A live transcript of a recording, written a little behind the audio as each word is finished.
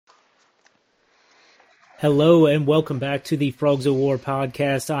Hello and welcome back to the Frogs of War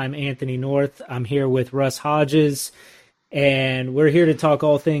podcast. I'm Anthony North. I'm here with Russ Hodges, and we're here to talk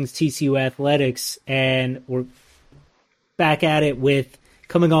all things TCU athletics. And we're back at it with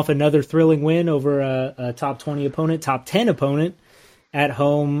coming off another thrilling win over a top 20 opponent, top 10 opponent at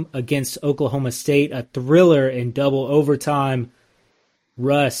home against Oklahoma State. A thriller in double overtime.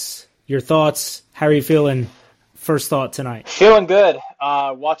 Russ, your thoughts? How are you feeling? First thought tonight. Feeling good.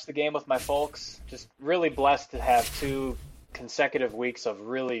 Watched the game with my folks. Just really blessed to have 2 consecutive weeks of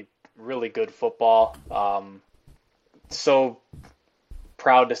really, really good football. So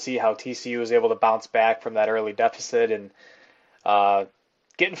proud to see how TCU was able to bounce back from that early deficit and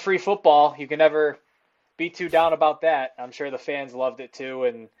getting free football. You can never be too down about that. I'm sure the fans loved it too.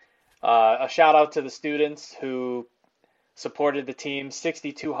 And a shout out to the students who supported the team.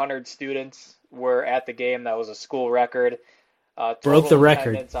 6,200 students were at the game. That was a school record. Broke the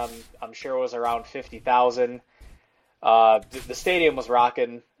record. I'm sure it was around 50,000. The stadium was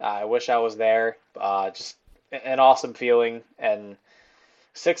rocking. I wish I was there. Just an awesome feeling. And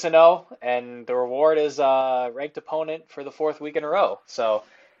 6-0, and the reward is ranked opponent for the 4th week in a row. So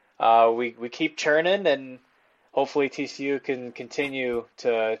we keep churning, and hopefully TCU can continue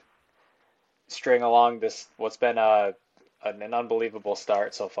to string along this what's been an unbelievable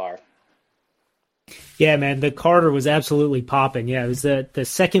start so far. Yeah, man, the Carter was absolutely popping. Yeah, it was the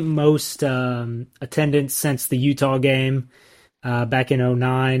second most attendance since the Utah game back in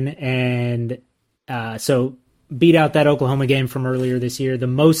 2009, and so beat out that Oklahoma game from earlier this year. The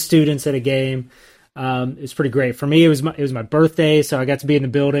most students at a game. It was pretty great. For me, it was my birthday, so I got to be in the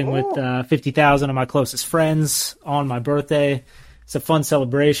building with 50,000 of my closest friends on my birthday. It's a fun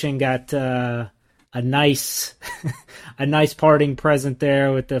celebration. Got a nice parting present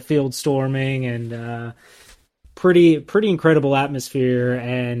there with the field storming and pretty incredible atmosphere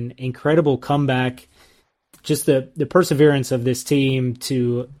and incredible comeback. Just the perseverance of this team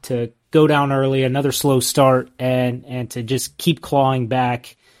to go down early, another slow start, and to just keep clawing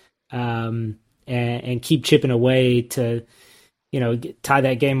back and keep chipping away to tie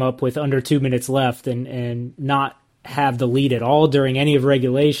that game up with under 2 minutes left and not have the lead at all during any of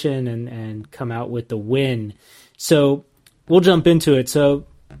regulation and come out with the win. So we'll jump into it. So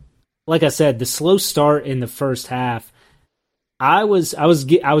like I said, the slow start in the first half, I was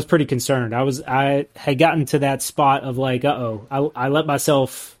pretty concerned. I had gotten to that spot of like, I let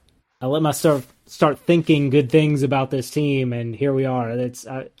myself start thinking good things about this team, and here we are.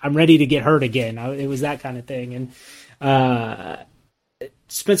 I'm ready to get hurt again. It was that kind of thing. And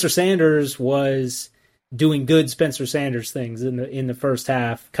Spencer Sanders was doing good Spencer Sanders things in the first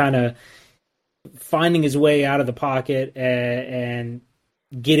half, kind of finding his way out of the pocket and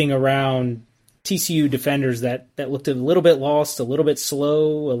getting around TCU defenders that looked a little bit lost, a little bit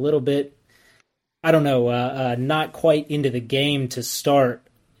slow, a little bit, I don't know, not quite into the game to start.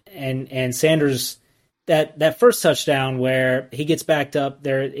 And Sanders, that first touchdown where he gets backed up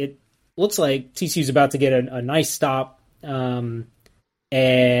there, it looks like TCU's about to get a nice stop, and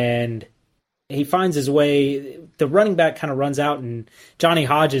he finds his way. The running back kind of runs out, and Johnny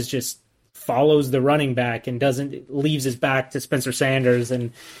Hodges just follows the running back and leaves his back to Spencer Sanders.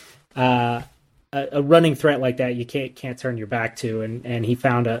 And a running threat like that, you can't turn your back to. And he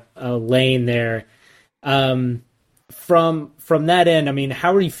found a lane there. From that end, I mean,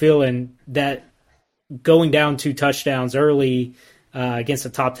 how are you feeling that going down 2 touchdowns early against a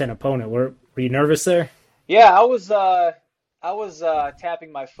top 10 opponent? Were you nervous there? Yeah, I was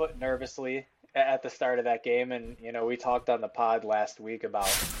tapping my foot nervously at the start of that game, and we talked on the pod last week about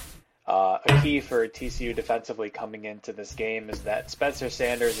a key for TCU defensively coming into this game is that Spencer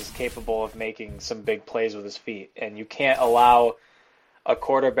Sanders is capable of making some big plays with his feet, and you can't allow a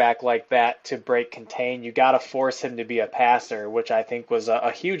quarterback like that to break contain. You got to force him to be a passer, which I think was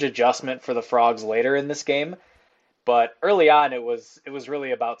a huge adjustment for the Frogs later in this game. But early on, it was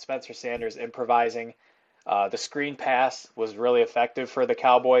really about Spencer Sanders improvising. The screen pass was really effective for the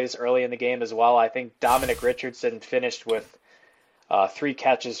Cowboys early in the game as well. I think Dominic Richardson finished with 3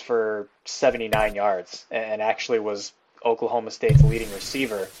 catches for 79 yards and actually was Oklahoma State's leading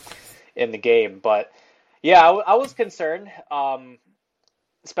receiver in the game. But yeah, I was concerned.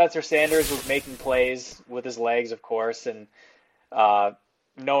 Spencer Sanders was making plays with his legs, of course, and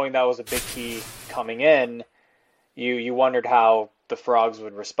knowing that was a big key coming in, you wondered how the Frogs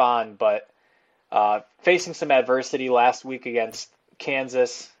would respond. But facing some adversity last week against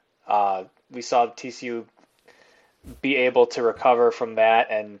Kansas, we saw TCU be able to recover from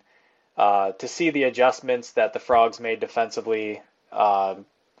that, and to see the adjustments that the Frogs made defensively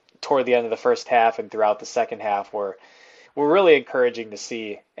toward the end of the first half and throughout the second half were really encouraging to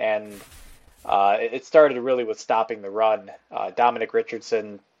see. And It started really with stopping the run. Dominic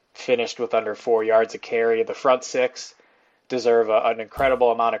Richardson finished with under 4 yards a carry. The front six deserve an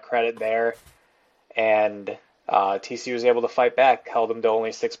incredible amount of credit there, and TCU was able to fight back, held them to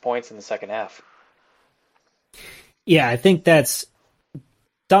only 6 points in the second half. Yeah, I think that's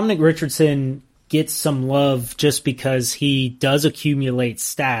Dominic Richardson gets some love just because he does accumulate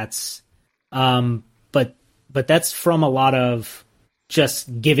stats, but that's from a lot of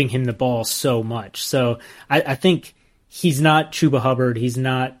just giving him the ball so much. So I think he's not Chuba Hubbard, he's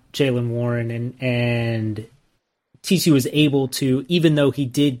not Jaylen Warren, and TCU was able to, even though he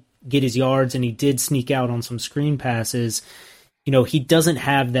did get his yards and he did sneak out on some screen passes, he doesn't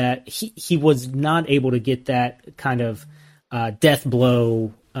have that. He was not able to get that kind of death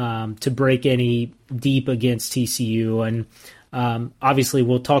blow to break any deep against TCU. And obviously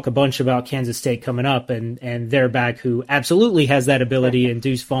we'll talk a bunch about Kansas State coming up and their back, who absolutely has that ability. And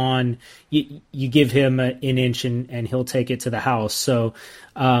Deuce Vaughn, you give him an inch and he'll take it to the house. So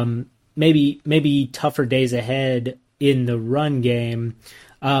maybe tougher days ahead in the run game.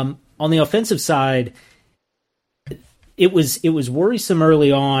 On the offensive side, it was worrisome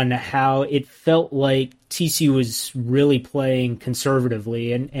early on how it felt like TCU was really playing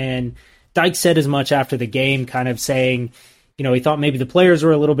conservatively, and Dyke said as much after the game, kind of saying, he thought maybe the players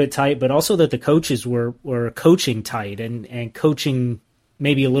were a little bit tight, but also that the coaches were coaching tight and coaching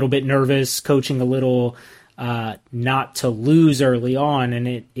maybe a little bit nervous, coaching a little not to lose early on, and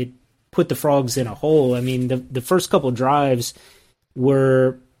it put the Frogs in a hole. I mean, the first couple drives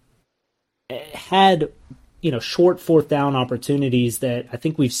had short fourth down opportunities that I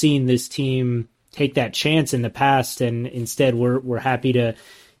think we've seen this team take that chance in the past, and instead we're happy to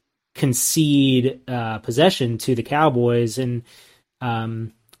concede possession to the Cowboys. And I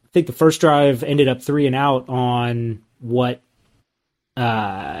think the first drive ended up 3 and out on what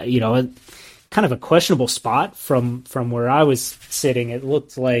kind of a questionable spot from where I was sitting. It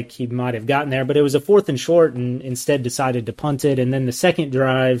looked like he might have gotten there, but it was a 4th and short, and instead decided to punt it. And then the second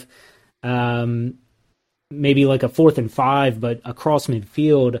drive, maybe like a 4th and 5, but across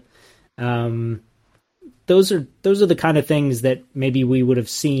midfield. Those are the kind of things that maybe we would have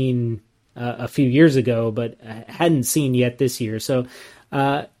seen a few years ago, but hadn't seen yet this year. So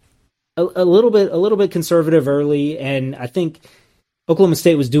a little bit conservative early, and I think Oklahoma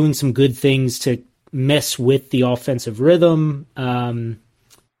State was doing some good things to mess with the offensive rhythm.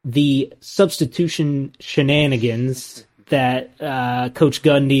 The substitution shenanigans that Coach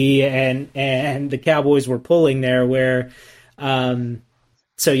Gundy and the Cowboys were pulling there, where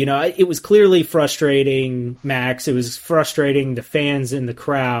it was clearly frustrating Max. It was frustrating the fans in the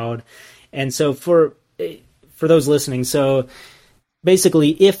crowd. And so for those listening, so basically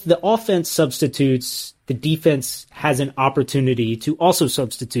if the offense substitutes, the defense has an opportunity to also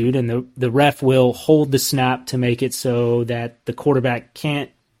substitute, and the ref will hold the snap to make it so that the quarterback can't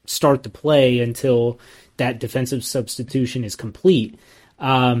start the play until that defensive substitution is complete.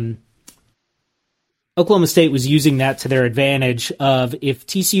 Oklahoma State was using that to their advantage of, if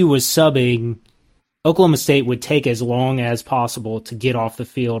TCU was subbing, Oklahoma State would take as long as possible to get off the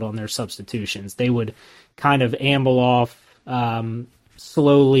field on their substitutions. They would kind of amble off,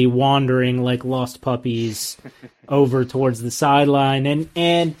 slowly wandering like lost puppies over towards the sideline.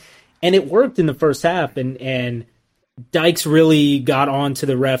 And it worked in the first half, and Dykes really got on to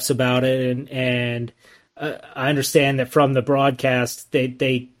the refs about it, and I understand that from the broadcast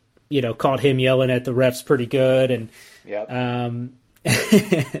they caught him yelling at the refs pretty good, and yep.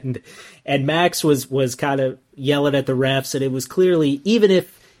 and Max was kind of yelling at the refs, and it was clearly, even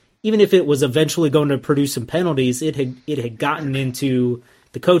if it was eventually going to produce some penalties, it had gotten into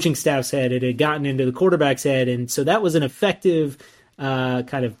the coaching staff's head, it had gotten into the quarterback's head, and so that was an effective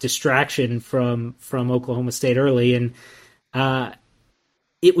kind of distraction from Oklahoma State early, and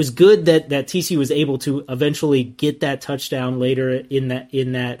it was good that TCU was able to eventually get that touchdown later in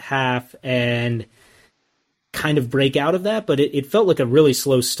that half and kind of break out of that, but it felt like a really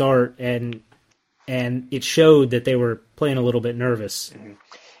slow start, and it showed that they were playing a little bit nervous. Mm-hmm.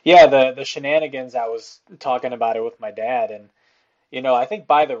 Yeah, the shenanigans, I was talking about it with my dad, and I think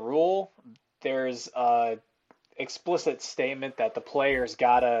by the rule there's a explicit statement that the players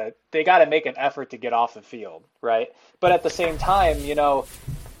gotta make an effort to get off the field, right? But at the same time,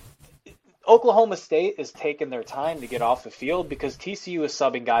 Oklahoma State is taking their time to get off the field because TCU is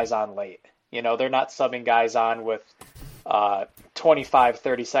subbing guys on late. They're not subbing guys on with 25,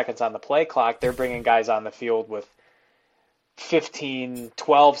 30 seconds on the play clock. They're bringing guys on the field with 15,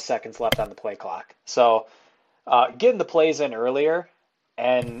 12 seconds left on the play clock. So getting the plays in earlier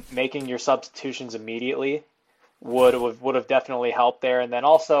and making your substitutions immediately would have definitely helped there. And then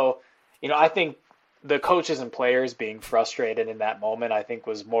also, I think the coaches and players being frustrated in that moment, I think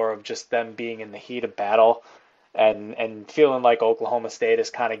was more of just them being in the heat of battle and feeling like Oklahoma State is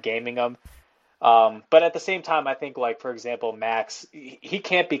kind of gaming them. But at the same time, I think like, for example, Max, he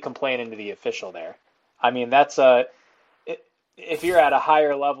can't be complaining to the official there. I mean, if you're at a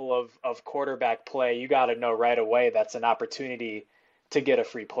higher level of quarterback play, you got to know right away that's an opportunity to get a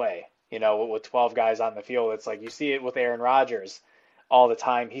free play. With 12 guys on the field, it's like you see it with Aaron Rodgers all the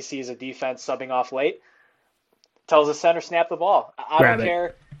time. He sees a defense subbing off late, tells the center, snap the ball. I don't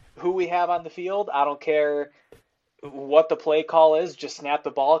care who we have on the field. I don't care what the play call is. Just snap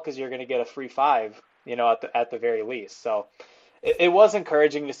the ball because you're going to get a free 5, at the very least. So it was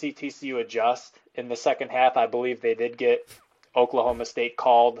encouraging to see TCU adjust in the second half. I believe they did get Oklahoma State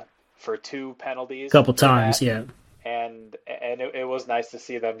called for 2 penalties. A couple times, yeah. And it was nice to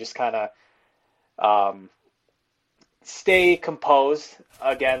see them just kind of stay composed.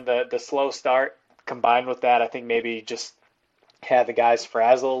 Again, the slow start combined with that, I think maybe just had the guys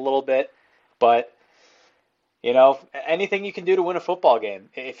frazzle a little bit. But, anything you can do to win a football game.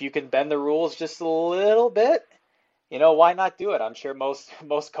 If you can bend the rules just a little bit, why not do it? I'm sure most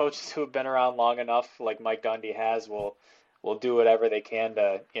coaches who have been around long enough, like Mike Gundy has, will do whatever they can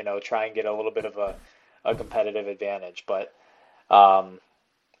to, try and get a little bit of a competitive advantage. But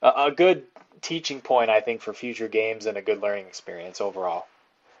a good teaching point, I think, for future games and a good learning experience overall.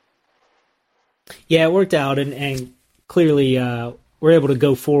 Yeah, it worked out, and clearly we're able to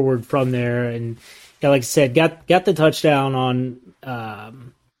go forward from there. And yeah, like I said, got the touchdown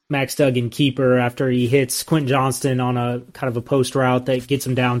on Max Duggan keeper after he hits Quentin Johnston on a kind of a post route that gets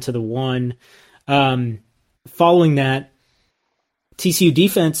him down to the 1. Following that, TCU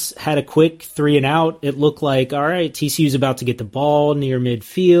defense had a quick 3 and out. It looked like, all right, TCU's about to get the ball near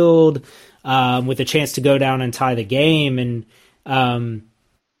midfield with a chance to go down and tie the game. And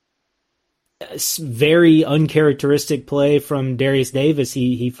very uncharacteristic play from Darius Davis.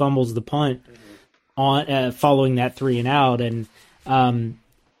 He fumbles the punt on following that 3 and out. And I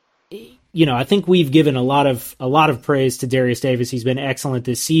think we've given a lot of praise to Darius Davis. He's been excellent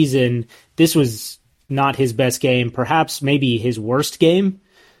this season. This was not his best game, perhaps maybe his worst game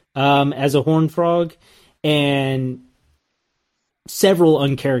as a Horned Frog, and several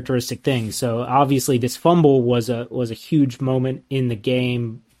uncharacteristic things. So obviously this fumble was a huge moment in the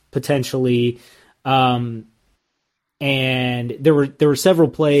game, potentially. And there were several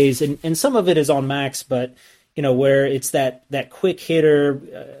plays, and some of it is on Max, but where it's that quick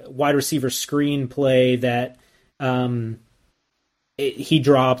hitter wide receiver screen play that he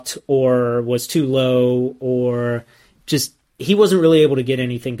dropped or was too low, or just he wasn't really able to get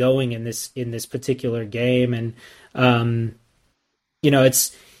anything going in this particular game. And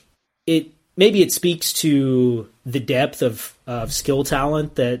maybe it speaks to the depth of skill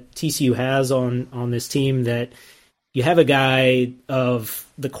talent that TCU has on this team, that you have a guy of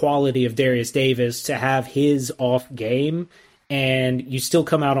the quality of Darius Davis to have his off game, and you still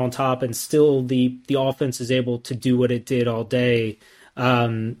come out on top, and still the offense is able to do what it did all day.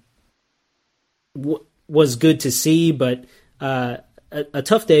 Was good to see, but a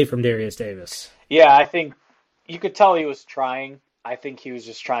tough day from Darius Davis. Yeah, I think you could tell he was trying. I think he was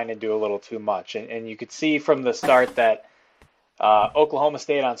just trying to do a little too much. And you could see from the start that Oklahoma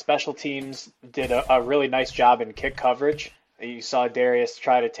State on special teams did a really nice job in kick coverage. You saw Darius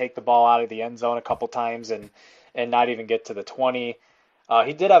try to take the ball out of the end zone a couple times and not even get to the 20.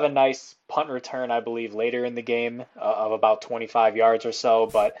 He did have a nice punt return, I believe, later in the game of about 25 yards or so.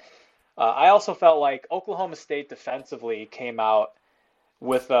 But I also felt like Oklahoma State defensively came out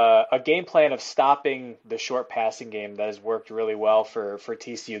with a game plan of stopping the short passing game that has worked really well for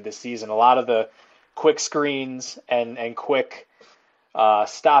TCU this season. A lot of the quick screens and quick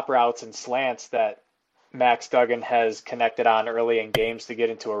stop routes and slants that Max Duggan has connected on early in games to get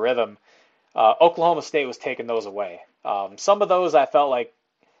into a rhythm, Oklahoma State was taking those away. Some of those I felt like,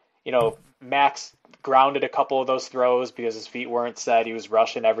 Max grounded a couple of those throws because his feet weren't set. He was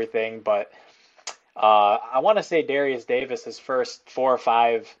rushing everything. But I want to say Darius Davis, his first 4 or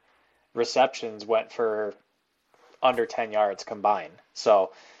 5 receptions went for under 10 yards combined.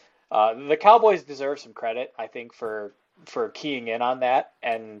 So the Cowboys deserve some credit, I think, for keying in on that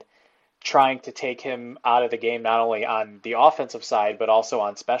and trying to take him out of the game, not only on the offensive side, but also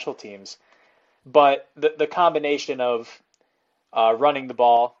on special teams. But the combination of running the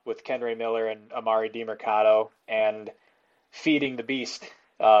ball with Kenry Miller and Amari DiMercato and feeding the beast,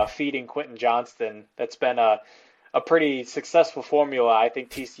 feeding Quentin Johnston, that's been a pretty successful formula. I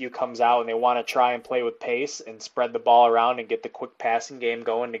think TCU comes out and they want to try and play with pace and spread the ball around and get the quick passing game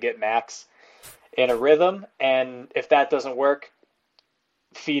going to get Max in a rhythm. And if that doesn't work,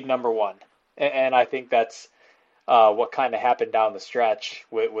 feed number one. And I think that's what kind of happened down the stretch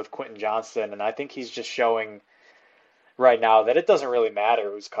with Quentin Johnston. And I think he's just showing right now that it doesn't really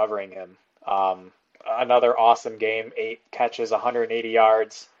matter who's covering him. Another awesome game, 8 catches, 180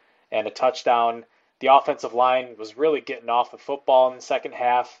 yards, and a touchdown. The offensive line was really getting off the football in the second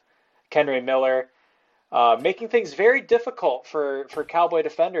half. Kenry Miller making things very difficult for Cowboy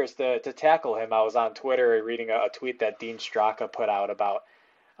defenders to tackle him. I was on Twitter reading a tweet that Dean Straka put out about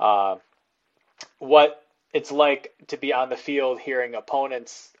what it's like to be on the field hearing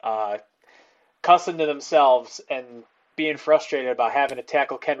opponents cussing to themselves and being frustrated about having to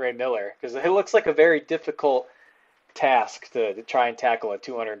tackle Kenry Miller, because it looks like a very difficult task to try and tackle a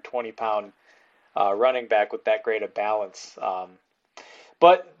 220-pound running back with that great of balance.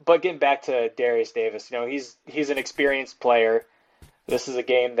 But getting back to Darius Davis, he's an experienced player. This is a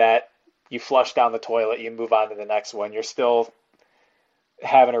game that you flush down the toilet, you move on to the next one. You're still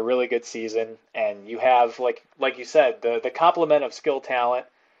having a really good season, and you have, like you said, the complement of skill talent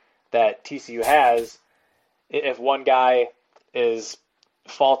that TCU has. If one guy is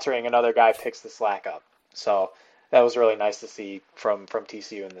faltering, another guy picks the slack up. So that was really nice to see from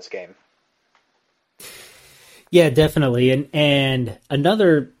TCU in this game. Yeah, definitely. And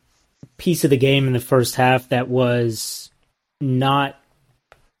another piece of the game in the first half that was not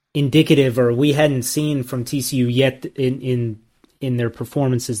indicative, or we hadn't seen from TCU yet in their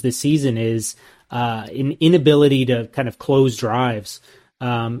performances this season, is an inability to kind of close drives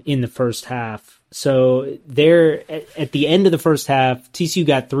in the first half. So there, at the end of the first half, TCU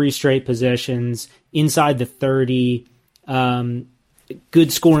got 3 straight possessions inside the 30,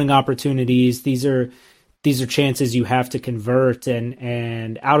 good scoring opportunities. These are chances you have to convert,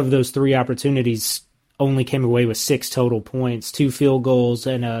 and out of those 3 opportunities, only came away with 6 total points, 2 field goals,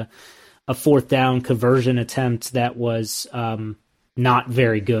 and a fourth down conversion attempt that was not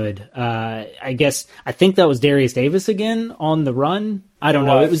very good. I think that was Darius Davis again on the run. I don't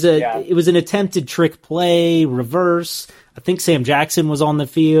know. It was an attempted trick play, reverse. I think Sam Jackson was on the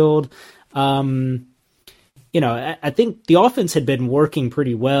field. I think the offense had been working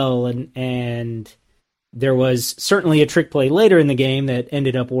pretty well, and there was certainly a trick play later in the game that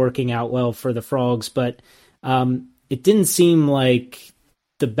ended up working out well for the Frogs, but it didn't seem like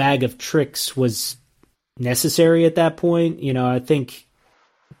the bag of tricks was necessary at that point. I think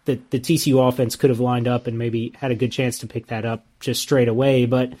that the TCU offense could have lined up and maybe had a good chance to pick that up just straight away.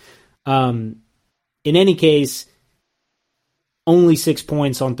 But in any case, only 6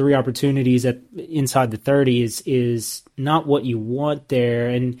 points on 3 opportunities inside the 30 is not what you want there.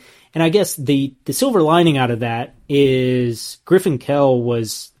 And I guess the silver lining out of that is Griffin Kell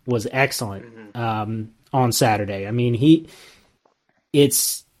was excellent on Saturday. I mean,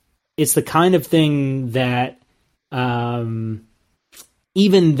 it's the kind of thing that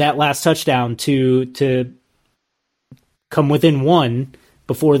even that last touchdown to come within 1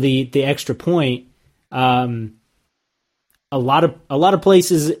 before the extra point. A lot of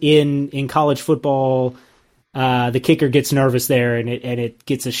places in college football, the kicker gets nervous there and it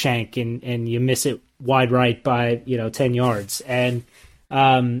gets a shank and you miss it wide right by 10 yards, and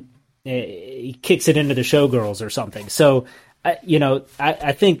he kicks it into the Showgirls or something. So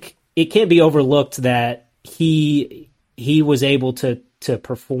I think it can't be overlooked that he was able to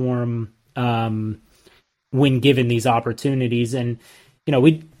perform when given these opportunities. And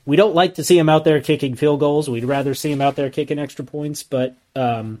we don't like to see him out there kicking field goals. We'd rather see him out there kicking extra points. But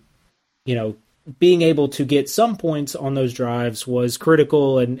being able to get some points on those drives was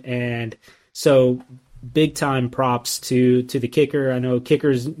critical, and so big time props to the kicker. I know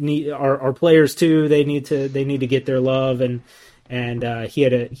kickers are players too. They need to get their love, and he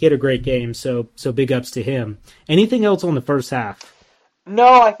had a great game. So big ups to him. Anything else on the first half?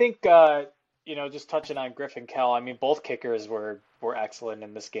 No, I think just touching on Griffin Kell. I mean, both kickers were excellent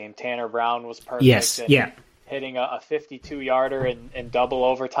in this game. Tanner Brown was perfect. Yes, yeah. Hitting a 52-yarder in double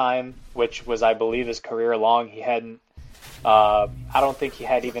overtime, which was, I believe, his career long. He hadn't. I don't think he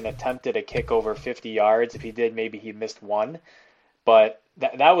had even attempted a kick over 50 yards. If he did, maybe he missed one. But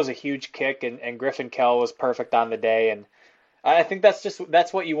that was a huge kick, and Griffin Kell was perfect on the day. And I think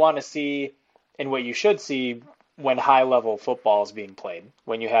that's what you want to see and what you should see when high-level football is being played.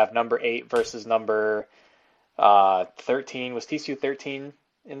 When you have number 8 versus number 13. Was TCU 13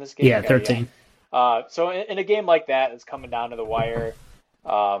 in this game? Yeah, 13. Yeah. So in a game like that, it's coming down to the wire.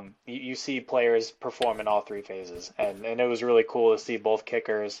 You see players perform in all 3 phases, and it was really cool to see both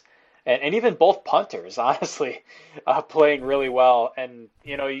kickers and even both punters, honestly, playing really well. And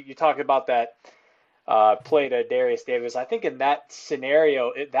you talk about that play to Darius Davis. I think in that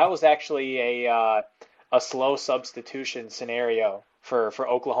scenario, that was actually a slow substitution scenario for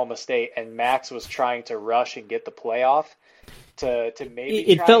Oklahoma State, and Max was trying to rush and get the playoff to maybe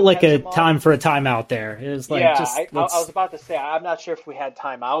it felt like a time for a timeout there. It was like, I was about to say, I'm not sure if we had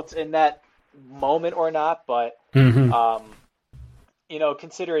timeouts in that moment or not, but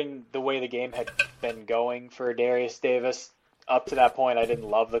considering the way the game had been going for Darius Davis up to that point, I didn't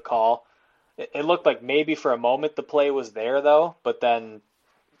love the call. It looked like maybe for a moment the play was there though, but then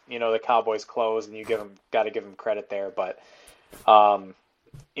the Cowboys closed, and you got to give them credit there. But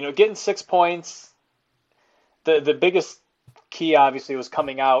getting 6 points, the biggest key obviously was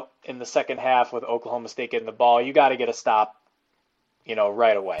coming out in the second half with Oklahoma State getting the ball. You got to get a stop,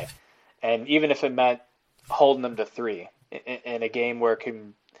 right away, and even if it meant holding them to 3 in a game where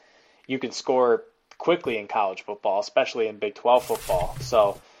you can score quickly in college football, especially in Big 12 football.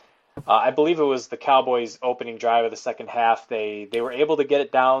 So I believe it was the Cowboys' opening drive of the second half. They were able to get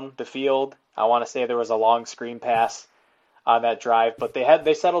it down the field. I want to say there was a long screen pass on that drive, but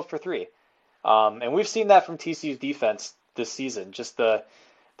they settled for 3. And we've seen that from TCU's defense this season.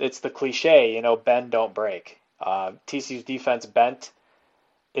 It's the cliche, bend, don't break. TCU's defense bent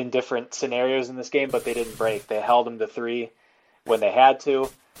in different scenarios in this game, but they didn't break. They held them to 3 when they had to.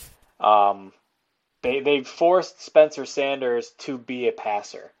 They forced Spencer Sanders to be a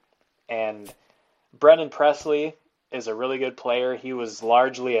passer. And Brennan Presley is a really good player. He was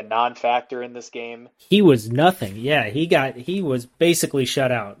largely a non-factor in this game. He was nothing. Yeah, he was basically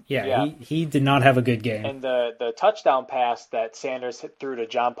shut out. Yeah. He did not have a good game. And the touchdown pass that Sanders threw to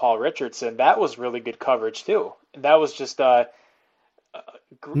John Paul Richardson, that was really good coverage too. That was just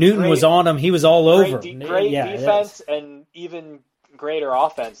Newton was on him. He was all over. Great defense and even greater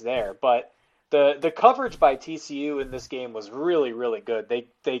offense there. But the coverage by TCU in this game was really, really good. They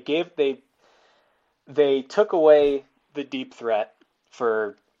took away the deep threat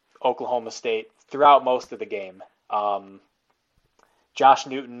for Oklahoma State throughout most of the game. Josh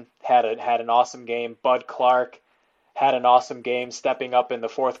Newton had an awesome game. Bud Clark had an awesome game, stepping up in the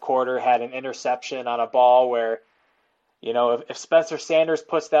fourth quarter, had an interception on a ball where, if Spencer Sanders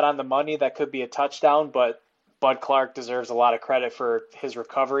puts that on the money, that could be a touchdown, but Bud Clark deserves a lot of credit for his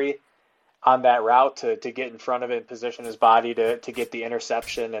recovery on that route to get in front of it and position his body to get the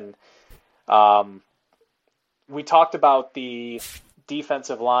interception. And we talked about the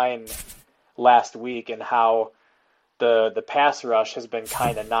defensive line last week and how the pass rush has been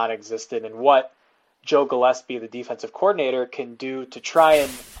kind of non-existent, and what Joe Gillespie, the defensive coordinator, can do to try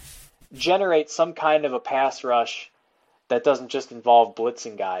and generate some kind of a pass rush that doesn't just involve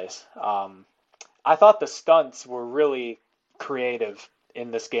blitzing guys. I thought the stunts were really creative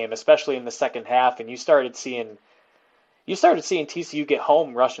in this game, especially in the second half, and you started seeing TCU get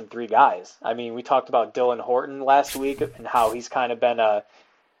home rushing 3 guys. I mean, we talked about Dylan Horton last week and how he's kind of been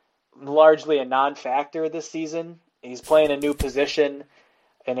largely a non-factor this season. He's playing a new position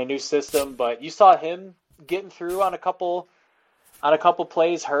in a new system, but you saw him getting through on a couple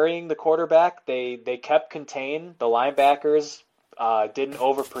plays, hurrying the quarterback. They kept contained. The linebackers didn't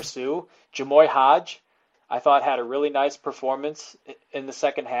over pursue. Jamoy Hodge, I thought, had a really nice performance in the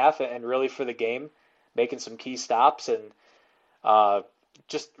second half and really for the game, making some key stops, and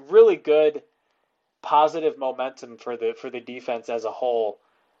just really good positive momentum for the defense as a whole.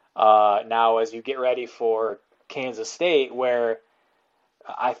 Now, as you get ready for Kansas State, where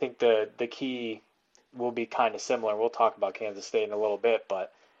I think the key will be kind of similar. We'll talk about Kansas State in a little bit,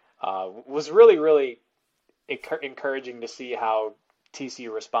 but was really, really encouraging to see how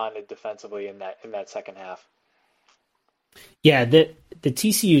TCU responded defensively in that second half. Yeah, the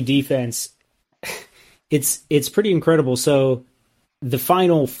TCU defense, it's pretty incredible. So the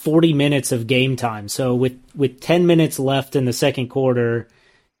final 40 minutes of game time. So with 10 minutes left in the second quarter,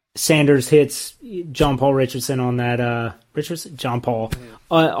 Sanders hits John Paul Richardson on that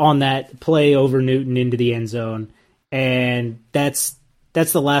on that play over Newton into the end zone, and that's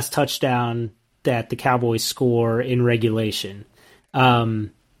the last touchdown that the Cowboys score in regulation.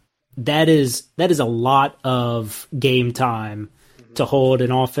 That is a lot of game time to hold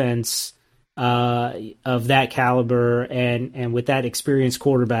an offense of that caliber and with that experienced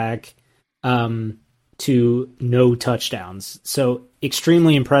quarterback to no touchdowns. So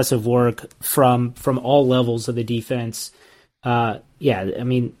extremely impressive work from all levels of the defense. I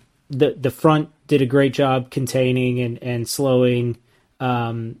mean, the front did a great job containing and slowing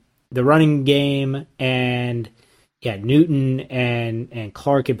the running game, and Newton and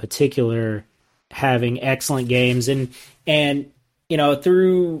Clark in particular having excellent games, and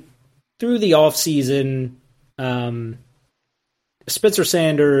through the offseason, Spencer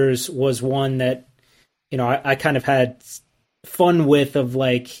Sanders was one that I kind of had fun with, of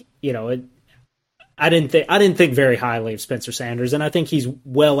like, I didn't think very highly of Spencer Sanders, and I think he's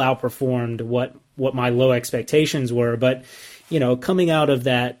well outperformed what my low expectations were. But coming out of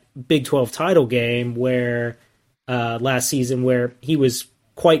that Big 12 title game where last season where he was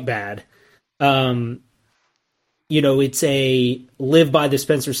quite bad, it's a live by the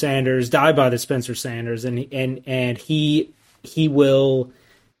Spencer Sanders, die by the Spencer Sanders, and he will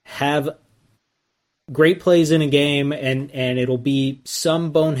have great plays in a game, and it'll be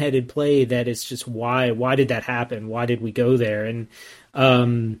some boneheaded play that is just why did that happen? Why did we go there? And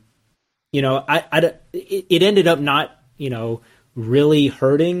it ended up not really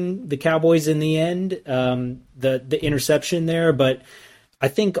hurting the Cowboys in the end, the interception there, but I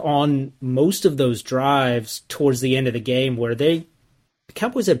think on most of those drives towards the end of the game where the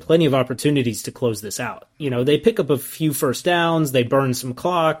Cowboys had plenty of opportunities to close this out. They pick up a few first downs, they burn some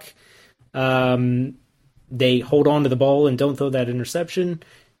clock, they hold on to the ball and don't throw that interception.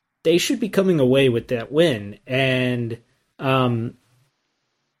 They should be coming away with that win. And, I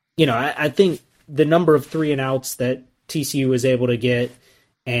think the number of 3-and-outs that TCU was able to get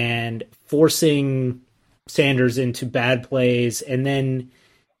and forcing Sanders into bad plays and then,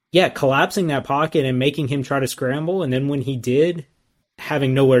 collapsing that pocket and making him try to scramble. And then when he did,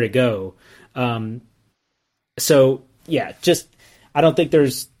 having nowhere to go. I don't think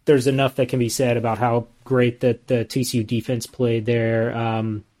there's enough that can be said about how great that the TCU defense played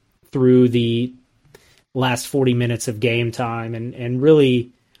there through the last 40 minutes of game time and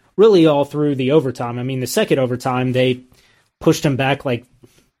really all through the overtime. I mean, the second overtime, they pushed him back like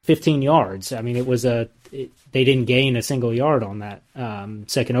 15 yards. I mean, they didn't gain a single yard on that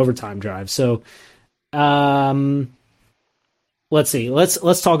second overtime drive. So let's see.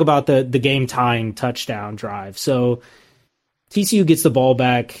 Let's talk about the game tying touchdown drive. So TCU gets the ball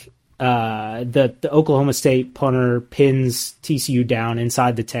back. The Oklahoma State punter pins TCU down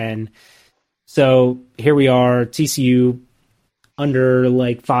inside the 10. So here we are, TCU under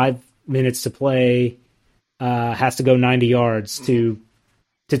like 5 minutes to play, has to go 90 yards to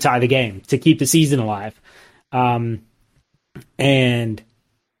tie the game, to keep the season alive. And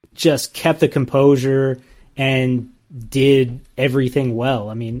just kept the composure and did everything well.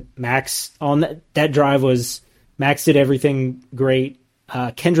 I mean, Max on that drive Max did everything great.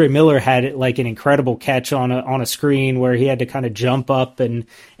 Kendre Miller had like an incredible catch on a screen where he had to kind of jump up and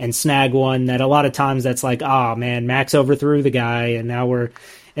snag one that a lot of times that's like, man, Max overthrew the guy and now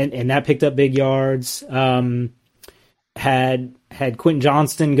and that picked up big yards. Had Quentin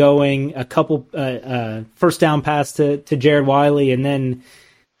Johnston going a couple first down pass to Jared Wiley, and then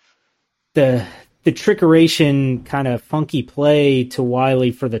the trickeration kind of funky play to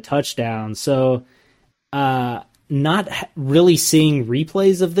Wiley for the touchdown. So not really seeing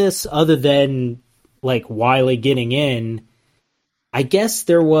replays of this other than like Wiley getting in. I guess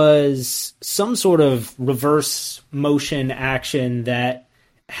there was some sort of reverse motion action that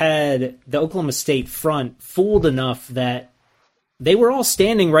had the Oklahoma State front fooled enough that they were all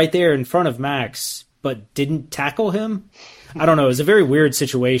standing right there in front of Max, but didn't tackle him. I don't know. It was a very weird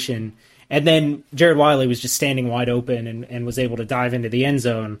situation. And then Jared Wiley was just standing wide open and was able to dive into the end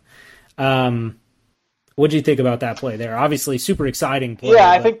zone. What did you think about that play there? Obviously, super exciting play.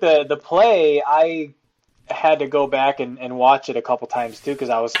 Yeah, I think the play, I had to go back and watch it a couple times too,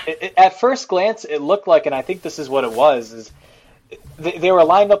 because at first glance, it looked like, and I think this is what it was, is they were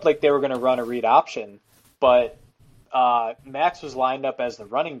lined up like they were going to run a read option, but Max was lined up as the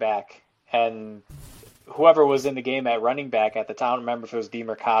running back, and whoever was in the game at running back at the time, I don't remember if it was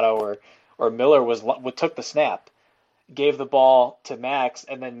DeMercado or Miller, took the snap, gave the ball to Max,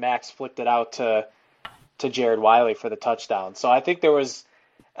 and then Max flicked it out to Jared Wiley for the touchdown. So I think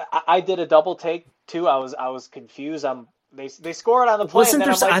I did a double take too. I was confused. They scored on the play. Wasn't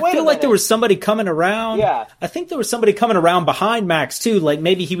there? I feel like there was somebody coming around. Yeah, I think there was somebody coming around behind Max too. Like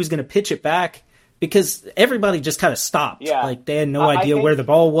maybe he was going to pitch it back because everybody just kind of stopped. Yeah, like they had no idea where the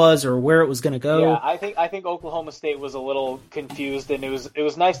ball was or where it was going to go. Yeah, I think Oklahoma State was a little confused, and it was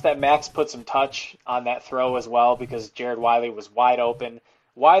nice that Max put some touch on that throw as well, because Jared Wiley was wide open.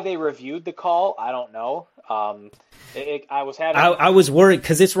 Why they reviewed the call, I don't know. I was worried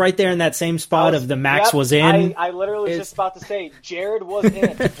because it's right there in that same spot of the Max was in. I literally was just about to say Jared was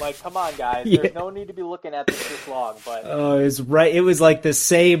in. Like, come on, guys. Yeah. There's no need to be looking at this long. But it was right. It was like the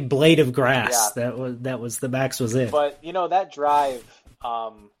same blade of grass that was the Max was in. But that drive.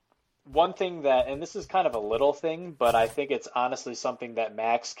 One thing that, and this is kind of a little thing, but I think it's honestly something that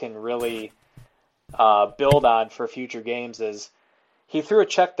Max can really build on for future games is he threw a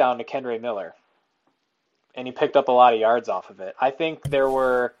check down to Kendre Miller. And he picked up a lot of yards off of it. I think there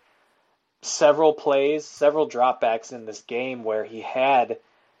were several plays, several dropbacks in this game where he had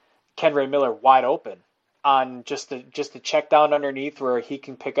Kenry Miller wide open on just a check down underneath where he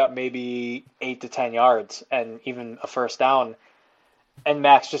can pick up maybe 8 to 10 yards and even a first down, and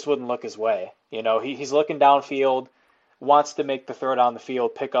Max just wouldn't look his way. He's looking downfield, wants to make the throw down the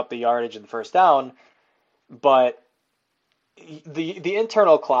field, pick up the yardage and the first down, but the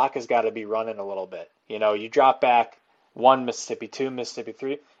internal clock has got to be running a little bit. You drop back 1 Mississippi, 2 Mississippi,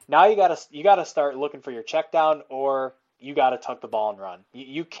 3. Now you gotta start looking for your check down, or you gotta tuck the ball and run.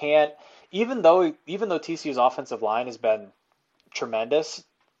 You can't, even though TCU's offensive line has been tremendous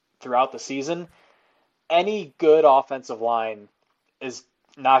throughout the season, any good offensive line is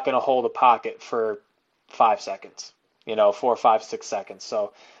not going to hold a pocket for 5 seconds, 4, 5, 6 seconds.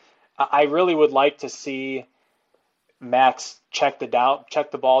 So I really would like to see Max check the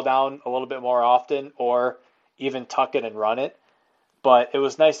ball down a little bit more often, or even tuck it and run it. But it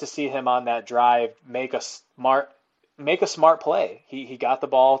was nice to see him on that drive make a smart play. He got the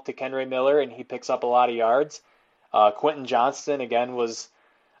ball to Kenry Miller and he picks up a lot of yards. Quentin Johnston again was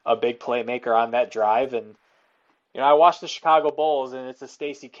a big playmaker on that drive, and I watched the Chicago Bulls, and it's a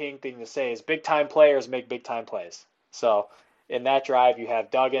Stacey King thing to say is big time players make big time plays. So in that drive, you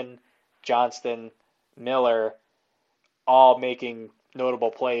have Duggan, Johnston, Miller, all making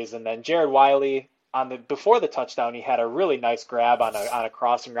notable plays, and then Jared Wiley before the touchdown, he had a really nice grab on a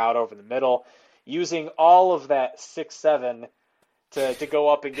crossing route over the middle, using all of that 6'7" to go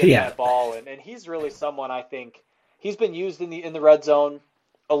up and get that ball, and he's really someone, I think he's been used in the red zone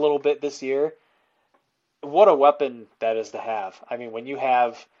a little bit this year. What a weapon that is to have. I mean,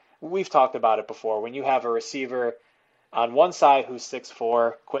 we've talked about it before, when you have a receiver on one side who's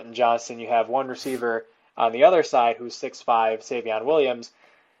 6'4", Quentin Johnston, you have one receiver on the other side who's 6'5", Savion Williams,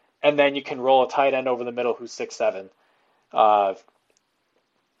 and then you can roll a tight end over the middle who's 6'7".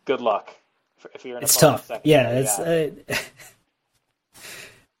 Good luck if you're in a tough. Secondary.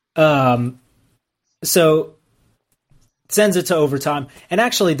 So sends it to overtime, and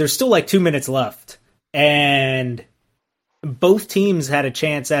actually there's still like 2 minutes left, and both teams had a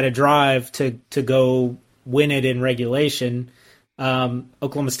chance at a drive to go win it in regulation.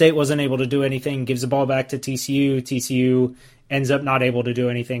 Oklahoma State wasn't able to do anything, gives the ball back to TCU. TCU ends up not able to do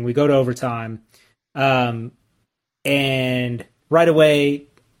anything. We go to overtime. And right away,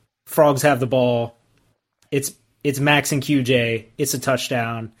 Frogs have the ball. It's Max and QJ. It's a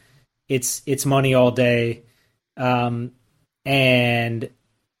touchdown. It's money all day. And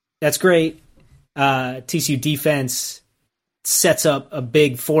that's great. TCU defense sets up a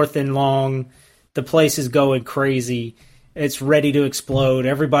big 4th and long. The place is going crazy. It's ready to explode.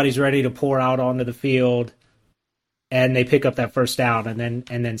 Everybody's ready to pour out onto the field, and they pick up that first down and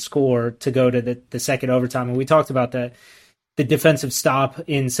then score to go to the second overtime. And we talked about the defensive stop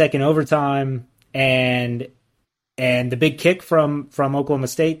in second overtime and the big kick from Oklahoma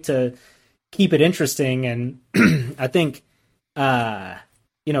State to keep it interesting. And I think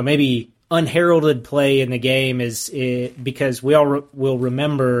maybe unheralded play in the game is because we all will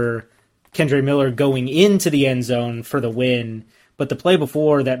remember Kenry Miller going into the end zone for the win, but the play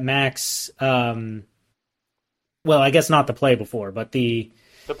before that Max, I guess not the play before, but the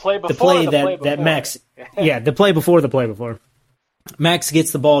play that Max, the play before Max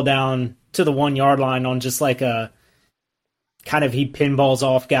gets the ball down to the 1 yard line on just like a kind of, he pinballs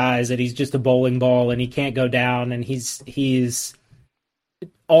off guys that he's just a bowling ball and he can't go down, and he's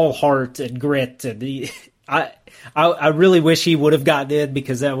all heart and grit, and I really wish he would have gotten in,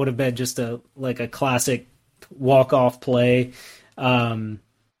 because that would have been just a classic walk-off play. And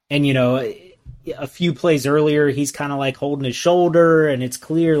a few plays earlier, he's kind of like holding his shoulder, and it's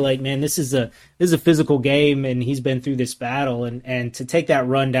clear man, this is a physical game, and he's been through this battle, and to take that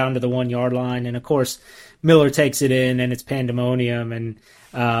run down to the 1 yard line, and of course Miller takes it in, and it's pandemonium,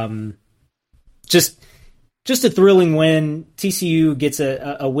 and just a thrilling win. TCU gets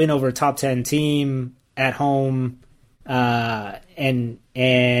a win over a top 10 team at home, and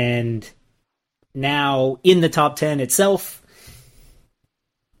now in the top 10 itself.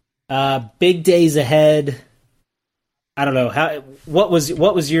 Big days ahead. I don't know what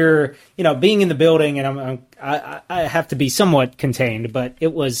was your, being in the building, and I have to be somewhat contained, but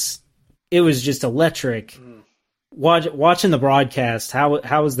it was just electric. Watching the broadcast,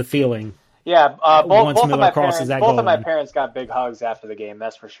 how was the feeling? Yeah, both of my parents got big hugs after the game,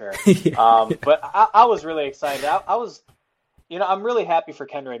 that's for sure. But I was really excited. I'm really happy for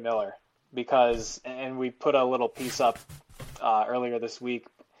Kenry Miller, because, and we put a little piece up earlier this week.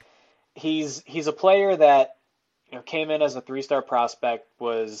 He's a player that came in as a 3-star prospect,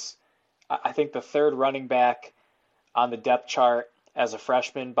 was I think the 3rd running back on the depth chart as a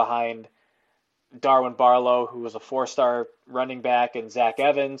freshman behind Darwin Barlow, who was a 4-star running back, and Zach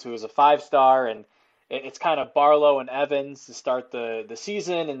Evans, who was a 5-star, and it's kind of Barlow and Evans to start the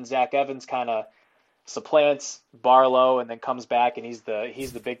season, and Zach Evans kind of supplants Barlow and then comes back, and he's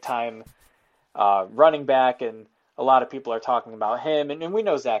the big time running back, and a lot of people are talking about him, and we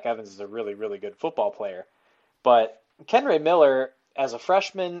know Zach Evans is a really, really good football player. But Kenray Miller, as a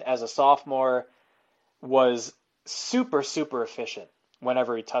freshman, as a sophomore, was super, super efficient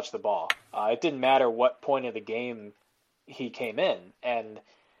whenever he touched the ball. It didn't matter what point of the game he came in. And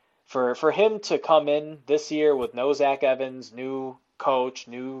for him to come in this year with no Zach Evans, new coach,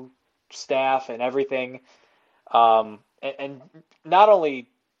 new staff and everything, and not only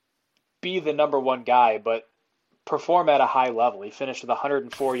be the number one guy, but perform at a high level. He finished with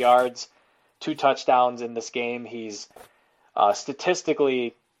 104 yards, 2 touchdowns in this game. He's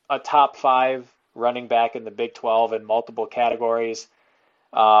statistically a top 5 running back in the Big 12 in multiple categories.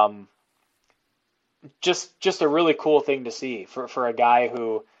 Just a really cool thing to see for a guy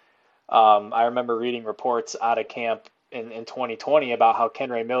who I remember reading reports out of camp in 2020 about how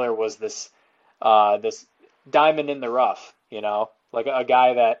Kenray Miller was this diamond in the rough, like a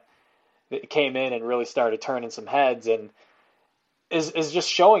guy that came in and really started turning some heads, and is just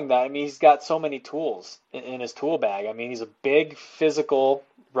showing that. I mean, he's got so many tools in his tool bag. I mean, he's a big physical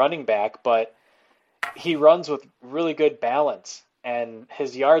running back, but he runs with really good balance, and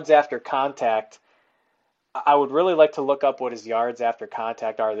his yards after contact, I would really like to look up what his yards after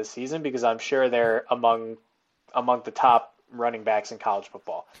contact are this season, because I'm sure they're among the top running backs in college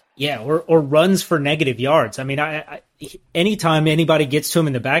football. Yeah, or runs for negative yards. I mean, I anytime anybody gets to him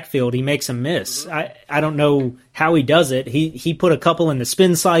in the backfield, he makes a miss. Mm-hmm. I don't know how he does it. He put a couple in the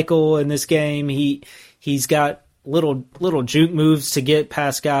spin cycle in this game. He's got little juke moves to get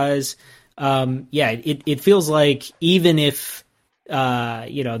past guys. It feels like even if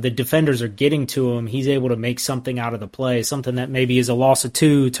the defenders are getting to him, he's able to make something out of the play, something that maybe is a loss of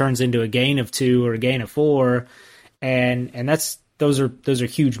 2 turns into a gain of 2 or a gain of 4. And those are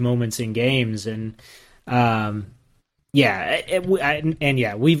huge moments in games. And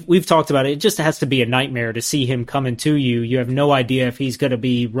we've talked about it. It just has to be a nightmare to see him coming to you. You have no idea if he's going to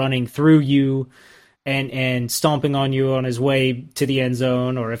be running through you and stomping on you on his way to the end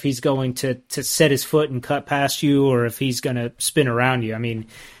zone, or if he's going to set his foot and cut past you, or if he's going to spin around you. I mean,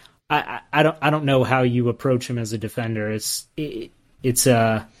 I don't know how you approach him as a defender. It's a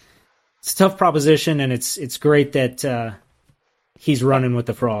tough proposition, and it's great that he's running with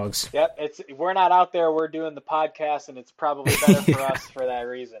the Frogs. Yep, we're not out there. We're doing the podcast, and it's probably better for us for that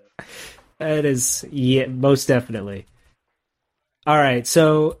reason. It is, yeah, most definitely. All right,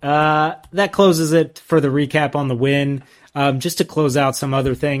 so that closes it for the recap on the win. Just to close out some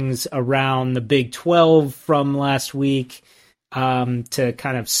other things around the Big 12 from last week, to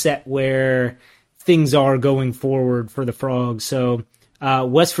kind of set where things are going forward for the Frogs. So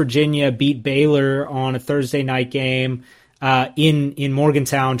West Virginia beat Baylor on a Thursday night game in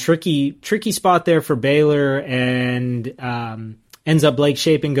Morgantown. Tricky spot there for Baylor, and ends up Blake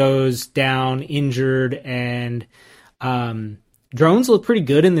Shapen goes down injured, and Drones looked pretty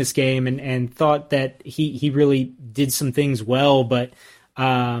good in this game, and thought that he really did some things well, but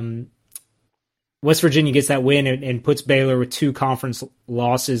West Virginia gets that win and puts Baylor with 2 conference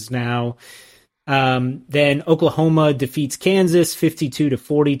losses now. Then Oklahoma defeats Kansas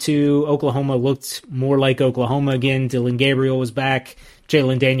 52-42. Oklahoma looked more like Oklahoma again. Dylan Gabriel was back.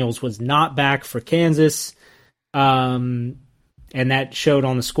 Jalen Daniels was not back for Kansas. And that showed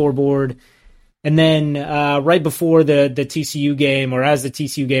on the scoreboard. And then right before the TCU game, or as the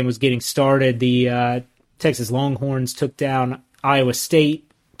TCU game was getting started, the Texas Longhorns took down Iowa State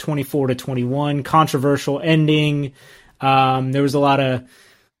 24-21. Controversial ending. There was a lot of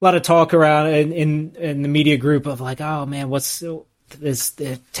talk around in the media group of like, oh man, what's this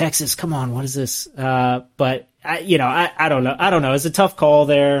Texas? Come on, what is this? But I don't know. I don't know. It's a tough call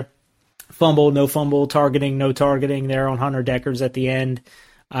there. Fumble, no fumble, targeting, no targeting there on Hunter Deckers at the end.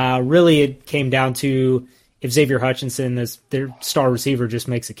 Really, it came down to if Xavier Hutchinson, their star receiver, just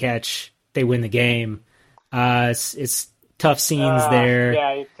makes a catch, they win the game. It's tough scenes there.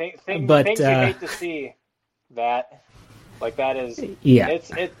 Yeah, things you hate to see that. Like that is, yeah.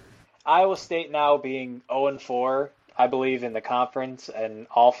 It's Iowa State now being 0-4, I believe, in the conference, and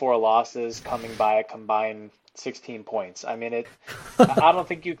all 4 losses coming by a combined 16 points. I mean, I don't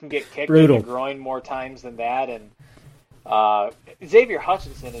think you can get kicked in the groin more times than that. And Xavier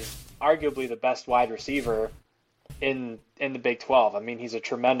Hutchinson is arguably the best wide receiver in the Big 12. I mean, he's a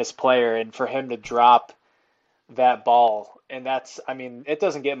tremendous player, and for him to drop that ball, and it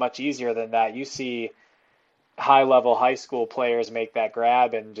doesn't get much easier than that. You see high level high school players make that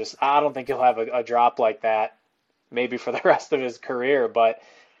grab, and just I don't think he'll have a drop like that maybe for the rest of his career. But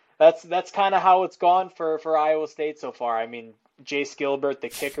that's kind of how it's gone for Iowa State so far. I mean, Jace Gilbert, the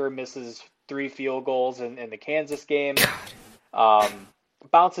kicker, misses 3 field goals in the Kansas game. Um,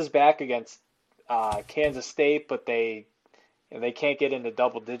 Bounces back against Kansas State, but they can't get into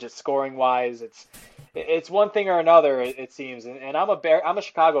double digit scoring wise. It's one thing or another, it seems. And I'm a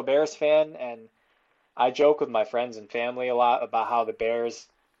Chicago Bears fan, and I joke with my friends and family a lot about how the Bears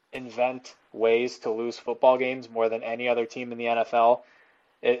invent ways to lose football games more than any other team in the NFL.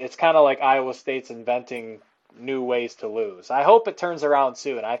 It's kind of like Iowa State's inventing new ways to lose. I hope it turns around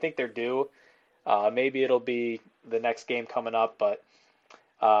soon. I think they're due. Maybe it'll be the next game coming up, but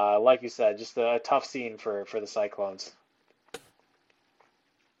like you said, just a tough scene for the Cyclones.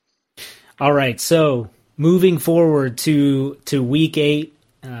 All right, so moving forward to week 8,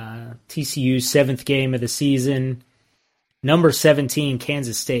 TCU's 7th game of the season. Number 17,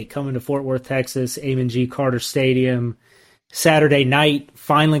 Kansas State, coming to Fort Worth, Texas, Amon G. Carter Stadium. Saturday night,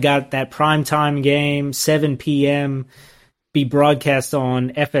 finally got that primetime game, 7 p.m., be broadcast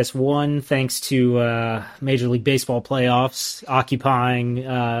on FS1 thanks to Major League Baseball playoffs occupying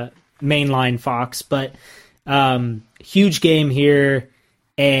mainline Fox. But huge game here,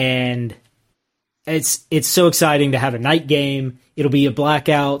 and it's so exciting to have a night game. It'll be a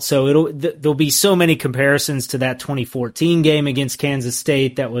blackout, so there'll be so many comparisons to that 2014 game against Kansas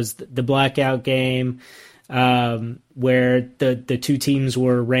State. That was the blackout game, where the two teams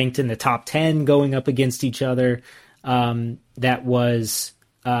were ranked in the top 10 going up against each other. That was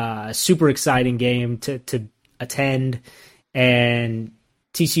a super exciting game to attend, and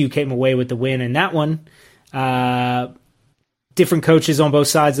TCU came away with the win in that one. Different coaches on both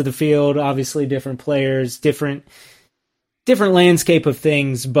sides of the field, obviously different players, different landscape of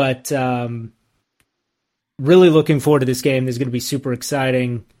things, but really looking forward to this game. This is going to be super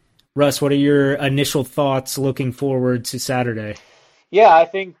exciting. Russ, what are your initial thoughts looking forward to Saturday? Yeah, I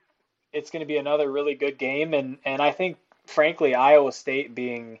think it's going to be another really good game, and I think, frankly, Iowa State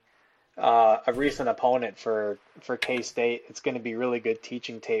being a recent opponent for K-State, it's going to be really good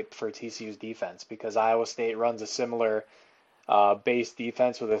teaching tape for TCU's defense, because Iowa State runs a similar base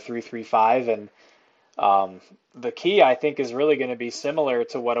defense with a 3-3-5, and the key, I think, is really going to be similar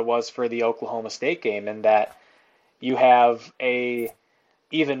to what it was for the Oklahoma State game, in that you have a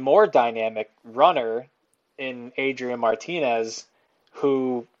even more dynamic runner in Adrian Martinez,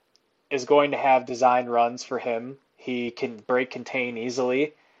 who is going to have design runs for him. He can break contain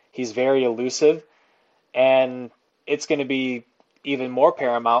easily. He's very elusive, and it's going to be even more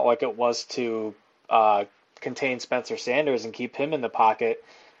paramount, like it was to contain Spencer Sanders and keep him in the pocket.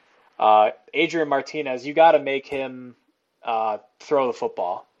 Adrian Martinez, you got to make him throw the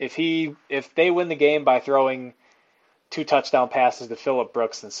football. If they win the game by throwing 2 touchdown passes to Phillip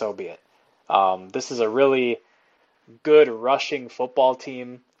Brooks, then so be it. This is a really good rushing football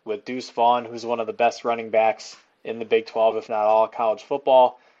team with Deuce Vaughn, who's one of the best running backs in the Big 12, if not all college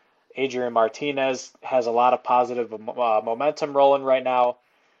football. Adrian Martinez has a lot of positive momentum rolling right now.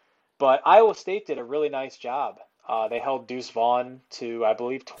 But Iowa State did a really nice job. They held Deuce Vaughn to, I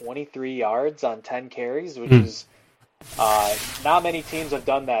believe, 23 yards on 10 carries, which is not many teams have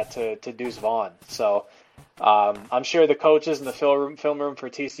done that to Deuce Vaughn. So I'm sure the coaches in the film room for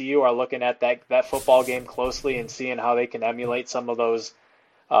TCU are looking at that football game closely and seeing how they can emulate some of those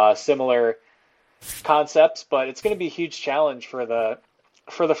similar concepts. But it's going to be a huge challenge for the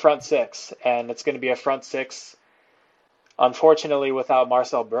front six, and it's going to be a front six, unfortunately, without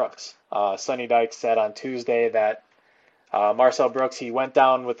Marcel Brooks. Sonny Dykes said on Tuesday that Marcel Brooks, he went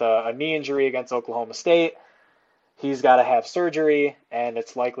down with a knee injury against Oklahoma State. He's got to have surgery, and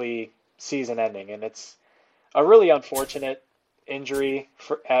it's likely season-ending. And it's a really unfortunate injury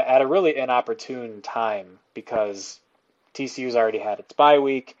at a really inopportune time, because TCU's already had its bye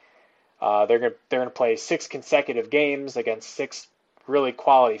week. They're going to play 6 consecutive games against 6 really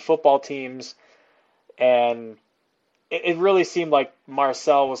quality football teams, and it really seemed like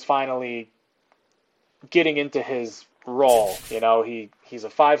Marcel was finally getting into his role. You know, he's a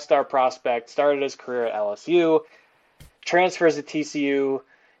 5-star prospect, started his career at LSU, transfers to TCU,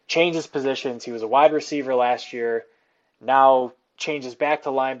 changes positions. He was a wide receiver last year, now changes back to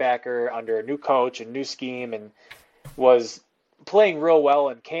linebacker under a new coach, a new scheme, and was playing real well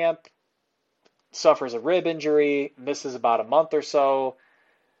in camp. Suffers a rib injury, misses about a month or so,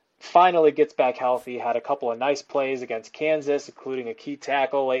 finally gets back healthy, had a couple of nice plays against Kansas, including a key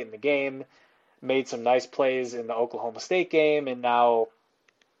tackle late in the game, made some nice plays in the Oklahoma State game, and now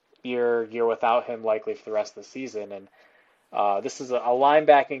you're without him likely for the rest of the season. And this is a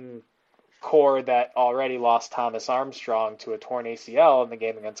linebacking core that already lost Thomas Armstrong to a torn ACL in the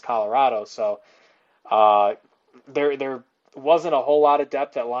game against Colorado. So there wasn't a whole lot of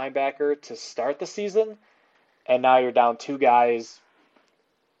depth at linebacker to start the season, and now you're down 2 guys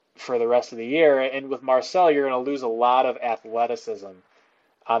for the rest of the year. And with Marcel, you're going to lose a lot of athleticism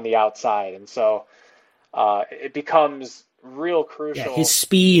on the outside, and so it becomes real crucial. Yeah, his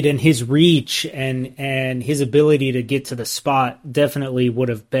speed and his reach and his ability to get to the spot definitely would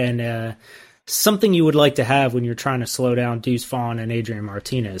have been something you would like to have when you're trying to slow down Deuce Vaughn and Adrian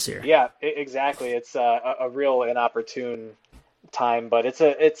Martinez here. Yeah, exactly. It's a real inopportune time, but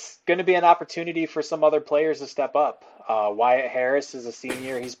it's going to be an opportunity for some other players to step up. Wyatt Harris is a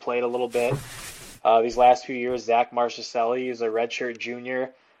senior. He's played a little bit these last few years. Zach Marchescelli is a redshirt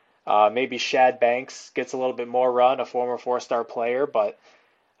junior. Maybe Shad Banks gets a little bit more run, a former 4-star player. But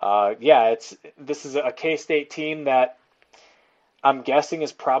this is a K-State team that I'm guessing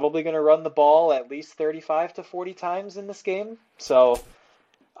is probably going to run the ball at least 35 to 40 times in this game. So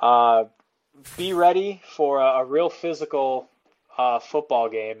be ready for a real physical football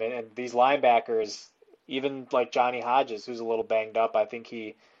game. And these linebackers, even like Johnny Hodges, who's a little banged up, I think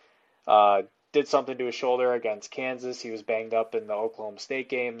he did something to his shoulder against Kansas. He was banged up in the Oklahoma State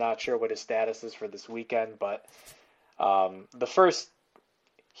game. Not sure what his status is for this weekend, but the first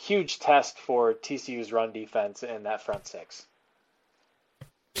huge test for TCU's run defense in that front 6.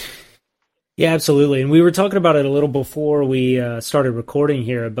 Yeah, absolutely. And we were talking about it a little before we started recording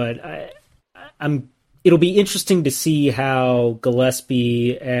here, but it'll be interesting to see how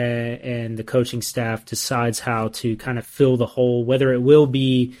Gillespie and the coaching staff decides how to kind of fill the hole, whether it will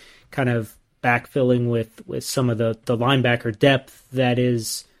be kind of backfilling with some of the linebacker depth that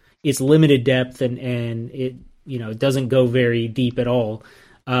is limited depth and it doesn't go very deep at all,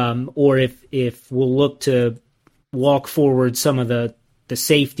 or if we'll look to walk forward some of the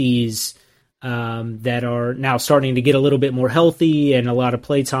safeties that are now starting to get a little bit more healthy and a lot of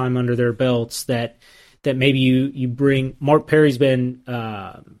play time under their belts that maybe you bring. Mark Perry's been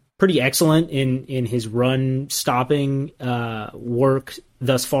pretty excellent in his run stopping work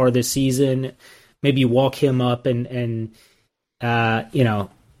thus far this season. Maybe you walk him up and I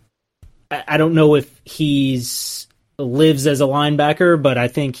don't know if he's lives as a linebacker, but I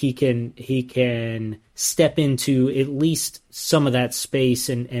think he can step into at least some of that space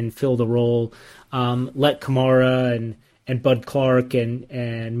and fill the role. Let Kamara and Bud Clark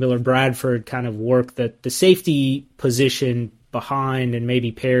and Miller Bradford kind of work the safety position behind, and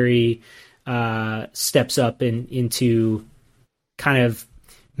maybe Perry steps up into kind of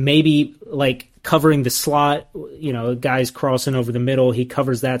maybe like covering the slot, guys crossing over the middle. He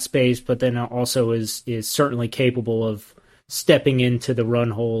covers that space, but then also is certainly capable of stepping into the run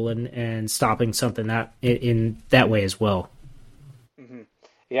hole and stopping something that in that way as well. Mm-hmm.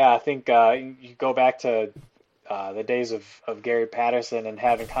 Yeah, I think you go back to the days of Gary Patterson and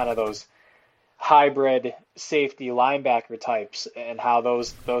having kind of those hybrid safety linebacker types, and how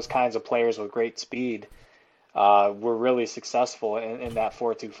those kinds of players with great speed were really successful in that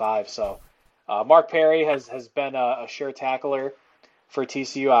 4-2-5. So Mark Perry has been a sure tackler for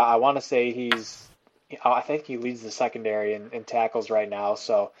TCU. I want to say I think he leads the secondary in tackles right now.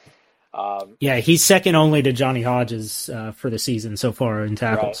 So he's second only to Johnny Hodges for the season so far in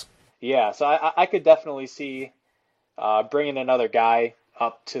tackles. Right. Yeah, so I could definitely see bringing another guy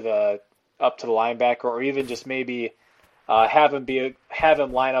up to the linebacker, or even just maybe have him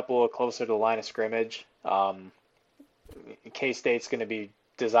line up a little closer to the line of scrimmage. K-State's going to be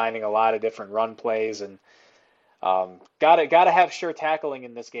designing a lot of different run plays, and gotta have sure tackling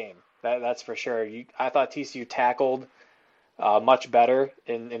in this game. That's for sure. I thought TCU tackled much better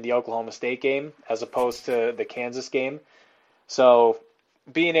in the Oklahoma State game as opposed to the Kansas game. So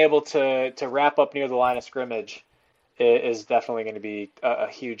being able to wrap up near the line of scrimmage is definitely going to be a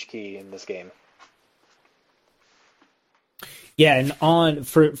huge key in this game. Yeah, and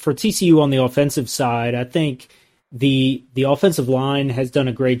for TCU on the offensive side, I think the offensive line has done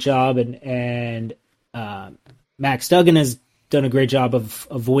a great job, and Max Duggan has done a great job of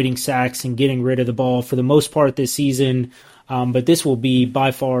avoiding sacks and getting rid of the ball for the most part this season. But this will be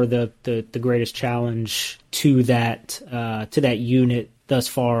by far the greatest challenge to that unit thus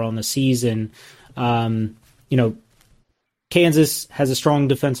far on the season. Kansas has a strong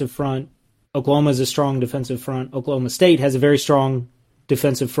defensive front. Oklahoma has a strong defensive front. Oklahoma State has a very strong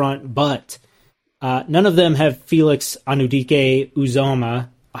defensive front, but none of them have Felix Anudike-Uzomah.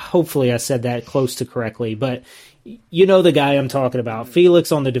 Hopefully I said that close to correctly, but you know the guy I'm talking about.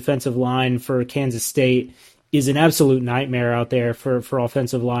 Felix on the defensive line for Kansas State is an absolute nightmare out there for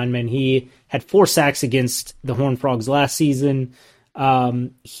offensive linemen. He had 4 sacks against the Horned Frogs last season.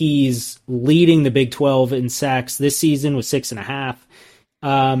 He's leading the Big 12 in sacks this season with 6.5.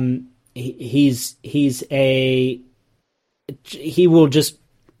 He will just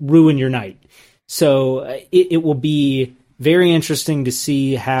ruin your night. So it will be very interesting to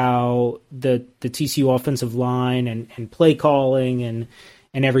see how the TCU offensive line and play calling and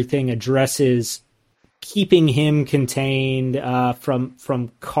everything addresses keeping him contained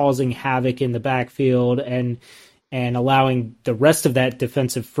from causing havoc in the backfield and allowing the rest of that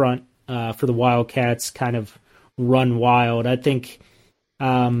defensive front for the Wildcats kind of run wild. I think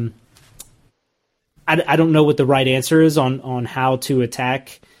I don't know what the right answer is on how to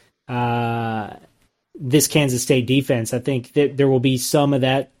attack this Kansas State defense. I think that there will be some of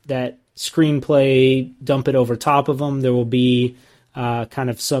that screenplay, dump it over top of them. There will be kind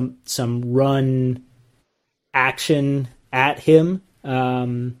of some run action at him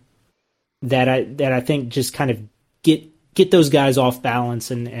that I think just kind of get those guys off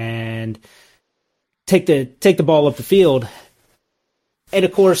balance and take the ball up the field. And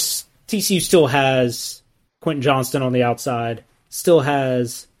of course, TCU still has Quentin Johnston on the outside, still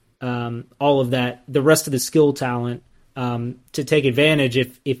has all of that, the rest of the skill talent to take advantage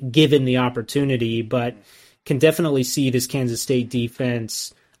if given the opportunity, but can definitely see this Kansas State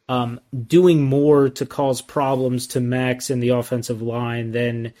defense doing more to cause problems to Max in the offensive line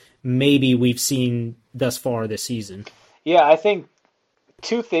than maybe we've seen thus far this season. Yeah, I think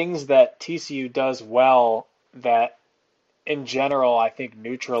two things that TCU does well that in general I think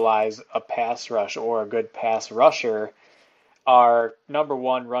neutralize a pass rush or a good pass rusher are, number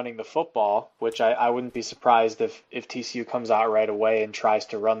one, running the football, which I wouldn't be surprised if TCU comes out right away and tries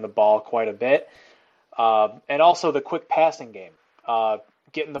to run the ball quite a bit. And also the quick passing game.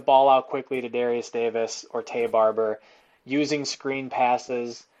 Getting the ball out quickly to Darius Davis or Tay Barber, using screen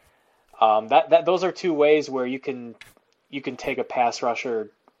passes. Those are two ways where you can take a pass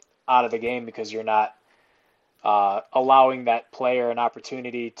rusher out of the game because you're not allowing that player an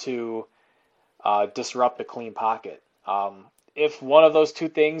opportunity to disrupt the clean pocket. If one of those two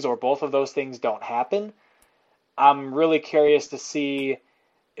things or both of those things don't happen, I'm really curious to see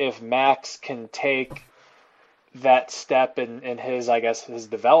if Max can take that step in his, I guess, his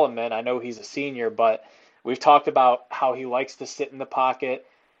development. I know he's a senior, but we've talked about how he likes to sit in the pocket,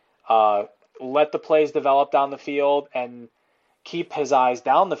 let the plays develop down the field, and keep his eyes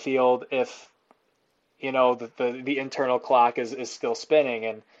down the field if, you know, the internal clock is still spinning.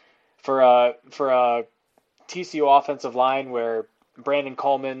 And for a TCU offensive line where Brandon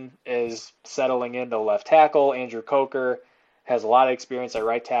Coleman is settling into left tackle, Andrew Coker has a lot of experience at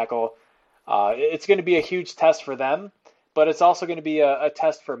right tackle, it's going to be a huge test for them, but it's also going to be a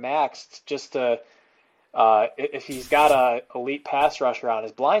test for Max just to, if he's got a elite pass rusher on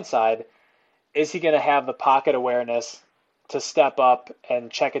his blind side, is he going to have the pocket awareness to step up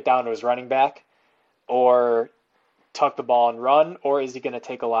and check it down to his running back or tuck the ball and run, or is he going to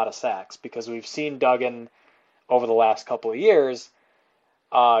take a lot of sacks? Because we've seen Duggan over the last couple of years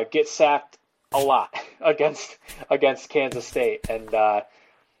get sacked a lot against Kansas State. And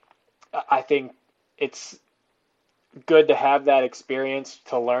I think it's good to have that experience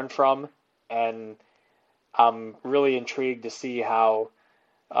to learn from, and I'm really intrigued to see how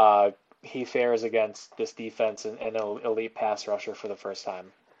he fares against this defense and an elite pass rusher for the first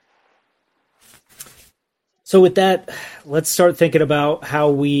time. So with that, let's start thinking about how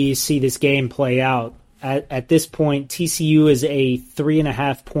we see this game play out. At this point, TCU is a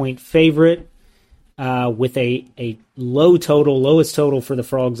 3.5-point favorite with a lowest total for the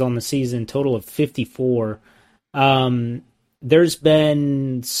Frogs on the season, total of 54. There's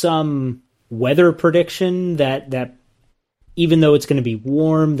been some weather prediction that even though it's going to be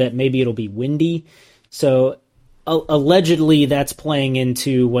warm, that maybe it'll be windy. So allegedly that's playing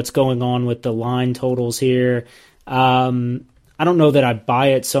into what's going on with the line totals here. I don't know that I buy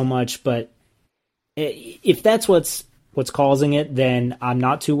it so much, but if that's what's causing it, then I'm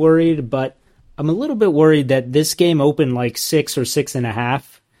not too worried. But I'm a little bit worried that this game opened like 6 or 6.5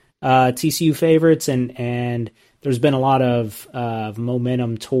 TCU favorites, and there's been a lot of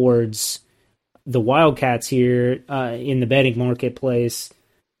momentum towards the Wildcats here in the betting marketplace.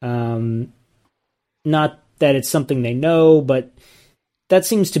 Not that it's something they know, but that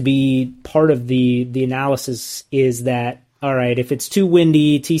seems to be part of the analysis is that, all right, if it's too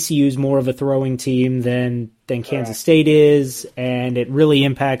windy, TCU is more of a throwing team than Kansas State is, and it really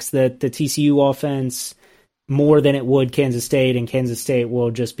impacts the TCU offense more than it would Kansas State, and Kansas State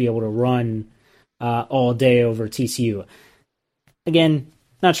will just be able to run all day over TCU. Again,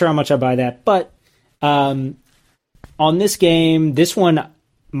 not sure how much I buy that, but on this game, this one,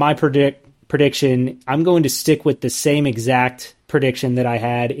 my prediction, I'm going to stick with the same exact prediction that I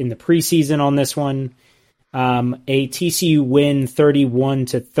had in the preseason on this one. A TCU win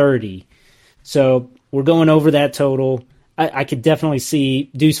 31-30. So we're going over that total. I could definitely see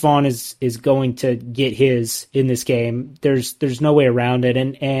Deuce Vaughn is going to get his in this game. There's no way around it.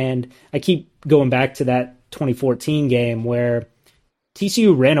 And I keep going back to that 2014 game where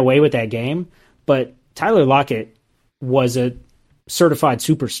TCU ran away with that game, but Tyler Lockett was a certified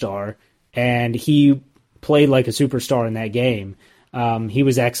superstar, and he played like a superstar in that game. He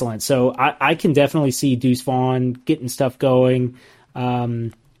was excellent. So I can definitely see Deuce Vaughn getting stuff going.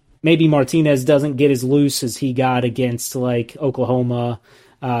 Maybe Martinez doesn't get as loose as he got against like Oklahoma,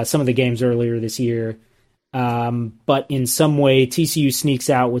 some of the games earlier this year. But in some way, TCU sneaks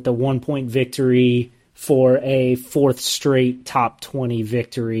out with a 1-point victory for a fourth straight top 20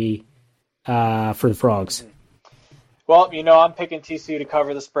 victory for the Frogs. Well, I'm picking TCU to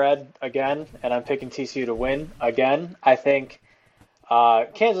cover the spread again, and I'm picking TCU to win again. I think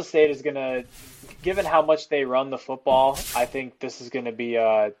Kansas State is going to, given how much they run the football, I think this is going to be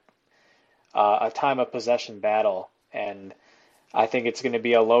a time of possession battle, and I think it's going to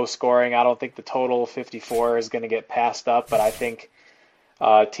be a low scoring. I don't think the total 54 is going to get passed up, but I think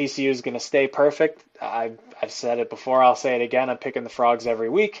TCU is going to stay perfect. I've said it before. I'll say it again. I'm picking the Frogs every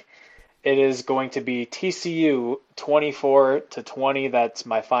week. It is going to be TCU 24-20. That's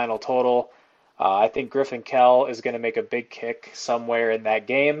my final total. I think Griffin Kell is going to make a big kick somewhere in that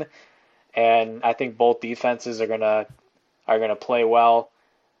game, and I think both defenses are going to play well.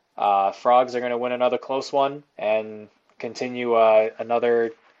 Frogs are going to win another close one and continue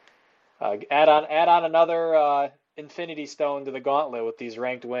another add on another Infinity Stone to the gauntlet with these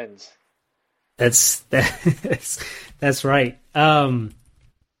ranked wins. That's right.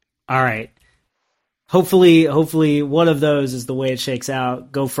 All right. Hopefully one of those is the way it shakes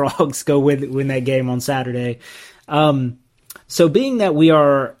out. Go Frogs, go win that game on Saturday. So being that we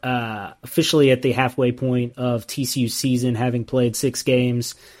are officially at the halfway point of TCU season, having played 6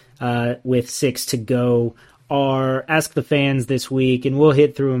 games with 6 to go, our Ask the Fans this week, and we'll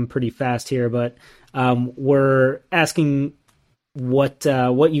hit through them pretty fast here, but we're asking what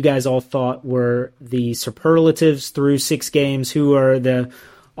you guys all thought were the superlatives through 6 games. Who are the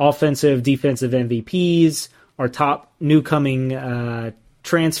offensive, defensive MVPs, our top newcoming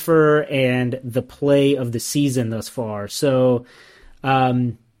transfer, and the play of the season thus far. So,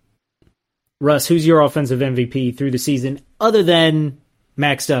 Russ, who's your offensive MVP through the season other than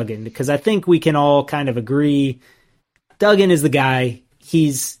Max Duggan? Because I think we can all kind of agree Duggan is the guy.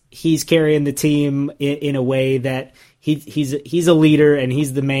 He's carrying the team in a way that he's a leader and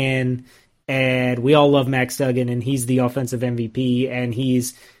he's the man. And we all love Max Duggan, and he's the offensive MVP, and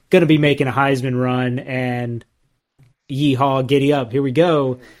he's going to be making a Heisman run, and yeehaw, giddy up, here we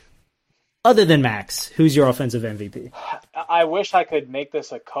go. Other than Max, who's your offensive MVP? I wish I could make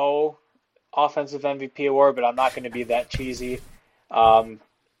this a co-offensive MVP award, but I'm not going to be that cheesy. I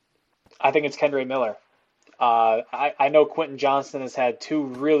think it's Kendre Miller. I know Quentin Johnston has had 2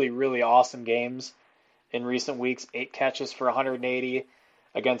 really, really awesome games in recent weeks, 8 catches for 180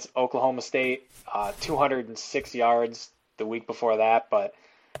 against Oklahoma State, 206 yards the week before that. But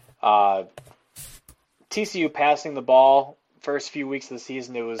TCU passing the ball, first few weeks of the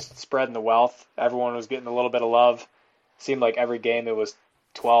season, it was spreading the wealth. Everyone was getting a little bit of love. Seemed like every game it was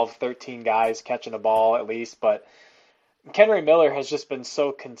 12, 13 guys catching a ball at least. But Kendre Miller has just been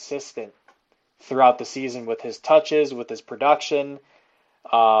so consistent throughout the season with his touches, with his production,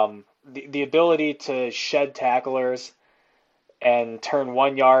 the ability to shed tacklers and turn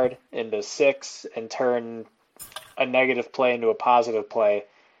 1 yard into 6 and turn a negative play into a positive play.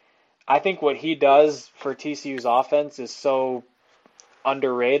 I think what he does for TCU's offense is so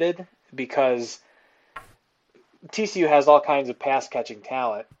underrated because TCU has all kinds of pass-catching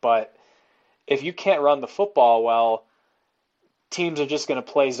talent, but if you can't run the football well, teams are just going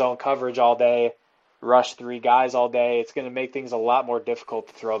to play zone coverage all day, rush 3 guys all day. It's going to make things a lot more difficult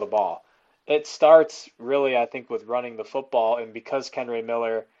to throw the ball. It starts really, I think, with running the football, and because Kendre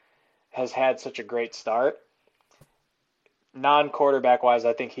Miller has had such a great start, non-quarterback wise,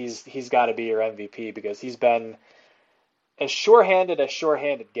 I think he's got to be your MVP because he's been as sure-handed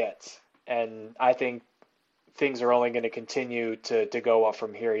gets, and I think things are only going to continue to go up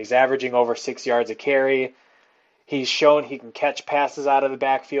from here. He's averaging over 6 yards a carry. He's shown he can catch passes out of the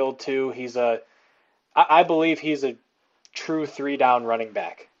backfield too. I believe he's a true 3-down running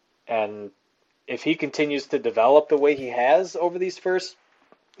back. And if he continues to develop the way he has over these first,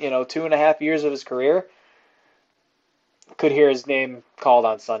 2.5 years of his career, could hear his name called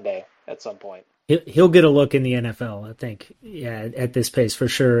on Sunday at some point. he'll get a look in the NFL, I think, at this pace for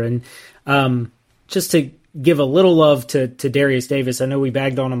sure. And just to give a little love to Darius Davis, I know we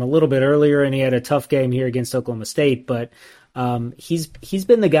bagged on him a little bit earlier, and he had a tough game here against Oklahoma State, but he's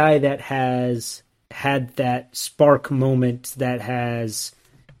been the guy that has had that spark moment that has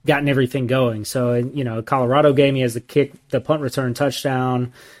gotten everything going. So, a Colorado game, he has the punt return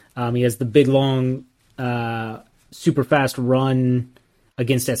touchdown. He has the big, long, super fast run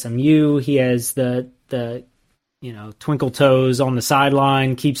against SMU. He has the twinkle toes on the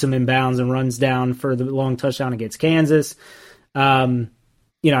sideline, keeps him in bounds and runs down for the long touchdown against Kansas. I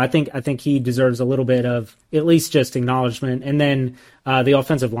think he deserves a little bit of at least just acknowledgement. And then the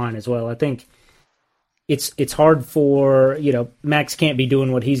offensive line as well. I think it's hard for, Max can't be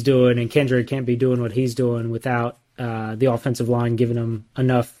doing what he's doing and Kendrick can't be doing what he's doing without the offensive line giving him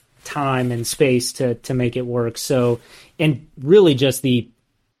enough time and space to make it work. So, and really just the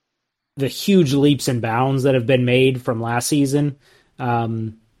huge leaps and bounds that have been made from last season.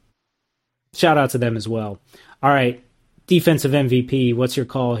 Shout out to them as well. All right. Defensive MVP. What's your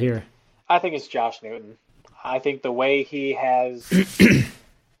call here? I think it's Josh Newton. I think the way he has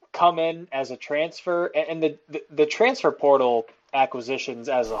come in as a transfer, and the transfer portal acquisitions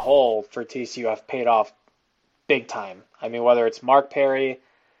as a whole for TCU have paid off big time. I mean, whether it's Mark Perry,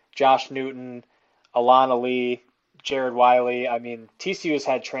 Josh Newton, Alana Lee, Jared Wiley. I mean, TCU has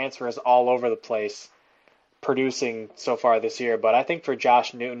had transfers all over the place producing so far this year. But I think for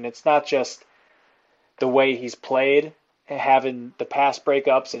Josh Newton, it's not just the way he's played, having the pass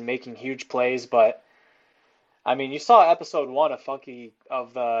breakups and making huge plays, but I mean, you saw episode 1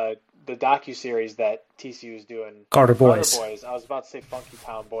 of the docuseries that TCU is doing. Carter Boys. I was about to say Funky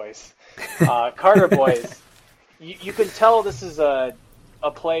Town Boys. Carter Boys. You can tell this is a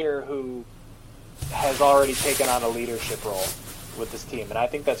player who has already taken on a leadership role with this team, and I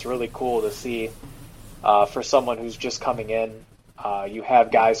think that's really cool to see for someone who's just coming in. You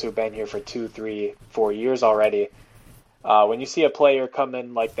have guys who've been here for 2, 3, 4 years already. When you see a player come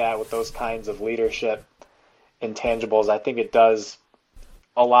in like that with those kinds of leadership intangibles, I think it does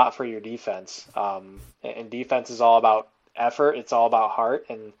a lot for your defense. And defense is all about effort. It's all about heart.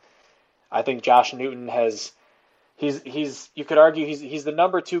 And I think Josh Newton he's you could argue he's the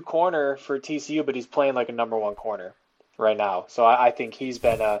number 2 corner for TCU, but he's playing like a number 1 corner right now. So I think he's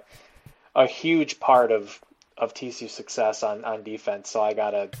been a huge part of TCU's success on defense. So I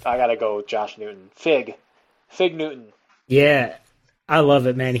gotta go with Josh Newton. Fig Newton. Yeah, I love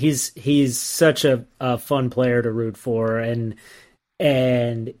it, man. He's such a fun player to root for, and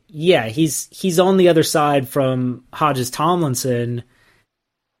yeah, he's on the other side from Hodges Tomlinson.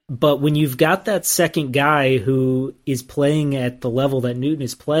 But when you've got that second guy who is playing at the level that Newton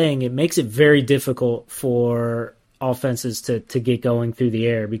is playing, it makes it very difficult for offenses to get going through the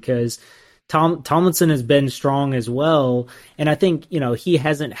air, because Tomlinson has been strong as well. And I think, he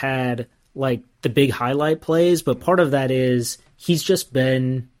hasn't had like the big highlight plays, but part of that is he's just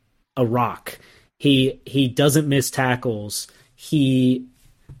been a rock. He doesn't miss tackles. He's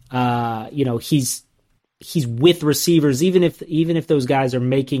with receivers, even if those guys are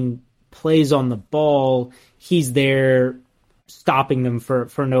making plays on the ball, he's there stopping them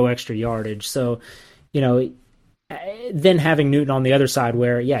for no extra yardage. So, then having Newton on the other side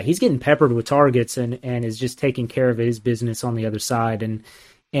where, yeah, he's getting peppered with targets and is just taking care of his business on the other side.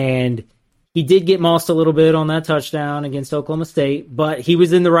 And he did get mossed a little bit on that touchdown against Oklahoma State, but he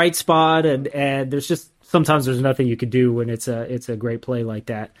was in the right spot, and there's just sometimes there's nothing you could do when it's a great play like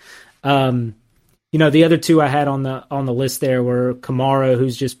that. The other two I had on the list there were Kamara,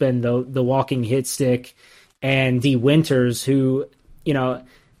 who's just been the walking hit stick, and D. Winters, who,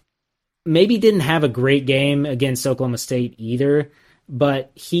 maybe didn't have a great game against Oklahoma State either,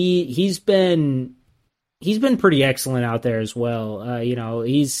 but he's been pretty excellent out there as well.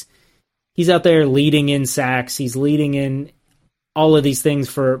 He's out there leading in sacks. He's leading in all of these things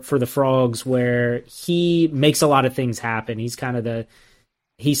for the Frogs, where he makes a lot of things happen. He's kind of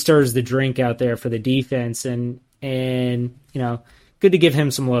he stirs the drink out there for the defense, and good to give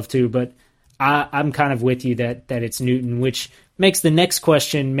him some love too. But I'm kind of with you that it's Newton, which makes the next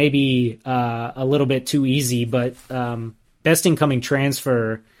question maybe a little bit too easy. But best incoming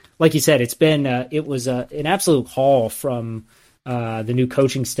transfer, like you said, it was an absolute haul from the new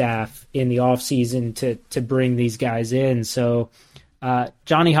coaching staff in the offseason to bring these guys in. So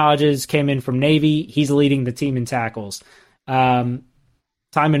Johnny Hodges came in from Navy. He's leading the team in tackles.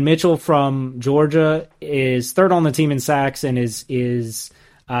 Simon Mitchell from Georgia is third on the team in sacks and is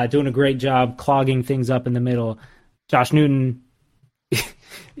doing a great job clogging things up in the middle. Josh Newton,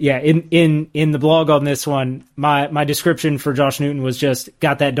 yeah, in the blog on this one, my description for Josh Newton was just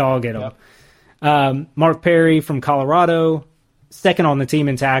got that dog in him. Mark Perry from Colorado, second on the team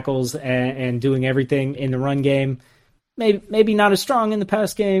in tackles and doing everything in the run game. Maybe not as strong in the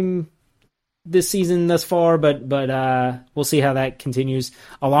pass game this season thus far, but we'll see how that continues.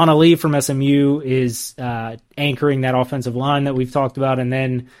 Alana Lee from SMU is anchoring that offensive line that we've talked about, and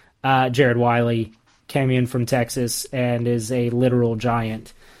then Jared Wiley came in from Texas and is a literal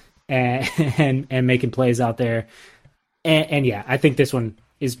giant and making plays out there. And yeah, I think this one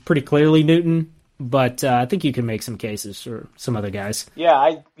is pretty clearly Newton, but I think you can make some cases for some other guys.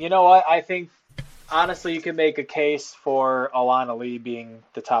 Yeah, you know what? I think honestly, you can make a case for Alana Lee being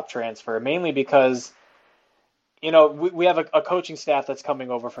the top transfer, mainly because, we have a coaching staff that's coming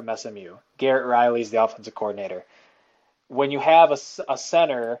over from SMU. Garrett Riley's the offensive coordinator. When you have a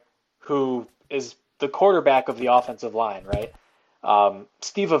center who is the quarterback of the offensive line, right?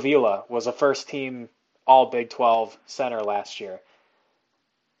 Steve Avila was a first-team All Big 12 center last year.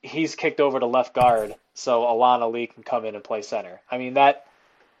 He's kicked over to left guard, so Alana Lee can come in and play center. I mean, that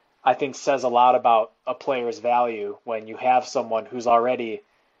I think says a lot about a player's value when you have someone who's already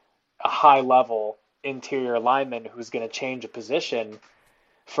a high-level interior lineman who's going to change a position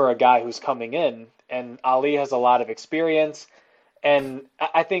for a guy who's coming in. And Ali has a lot of experience. And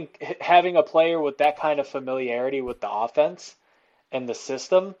I think having a player with that kind of familiarity with the offense and the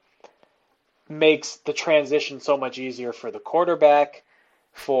system makes the transition so much easier for the quarterback,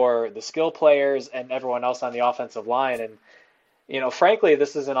 for the skill players, and everyone else on the offensive line. And frankly,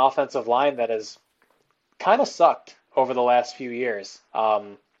 this is an offensive line that has kind of sucked over the last few years.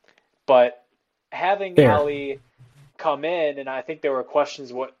 But having Ali come in, and I think there were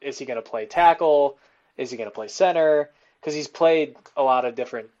questions, what is he going to play tackle? Is he going to play center? Because he's played a lot of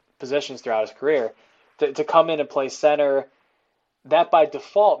different positions throughout his career. To come in and play center, that by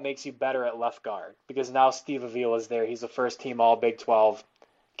default makes you better at left guard, because now Steve Avila is there. He's a first-team All Big 12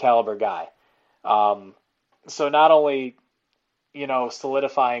 caliber guy. So not only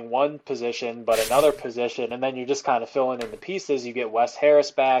solidifying one position, but another position, and then you're just kind of filling in the pieces. You get Wes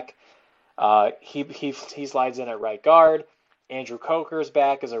Harris back. He slides in at right guard. Andrew Coker's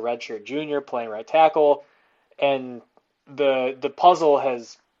back as a redshirt junior playing right tackle, and the puzzle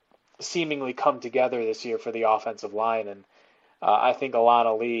has seemingly come together this year for the offensive line. And I think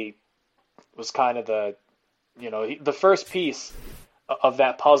Alana Lee was kind of the first piece of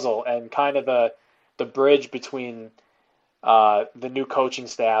that puzzle, and kind of the bridge between the new coaching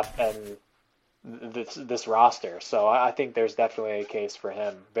staff and this roster. So I think there's definitely a case for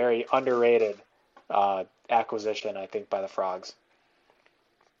him. Very underrated acquisition, I think, by the Frogs.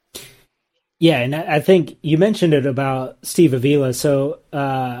 Yeah, and I think you mentioned it about Steve Avila. So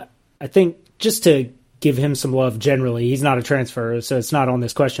I think just to give him some love generally, he's not a transfer, so it's not on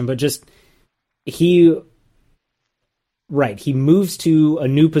this question, but just he moves to a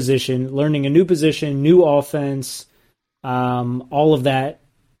new position, learning a new position, new offense, all of that.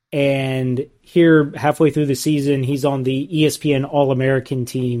 And here, halfway through the season, he's on the ESPN All-American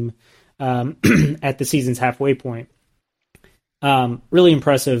team at the season's halfway point. Really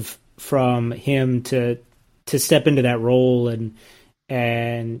impressive from him to step into that role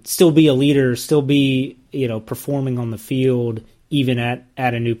and still be a leader, still be performing on the field even at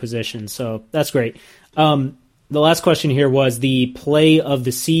a new position. So that's great. The last question here was the play of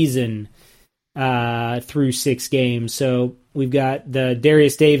the season through 6 games. So we've got the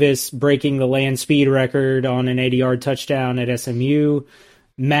Darius Davis breaking the land speed record on an 80-yard touchdown at SMU.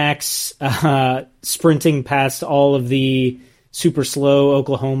 Max sprinting past all of the super slow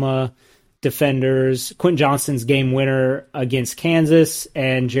Oklahoma defenders. Quentin Johnston's game winner against Kansas,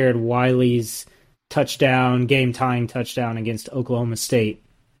 and Jared Wiley's game-tying touchdown against Oklahoma State.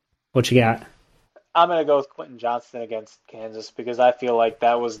 What you got? I'm going to go with Quentin Johnston against Kansas, because I feel like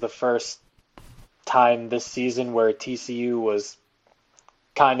that was the first time this season where TCU was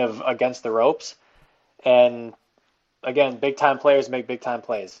kind of against the ropes. And again, big-time players make big-time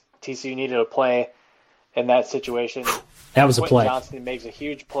plays. TCU needed a play in that situation. That was a play. Quentin Johnston makes a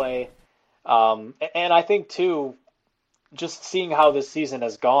huge play. And I think, too, just seeing how this season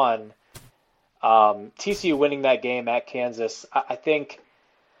has gone, TCU winning that game at Kansas, I think,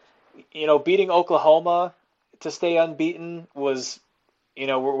 beating Oklahoma to stay unbeaten was,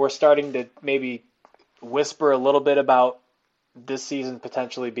 we're starting to maybe whisper a little bit about this season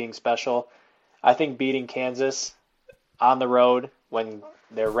potentially being special. I think beating Kansas on the road when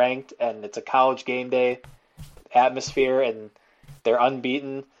they're ranked and it's a college game day atmosphere and they're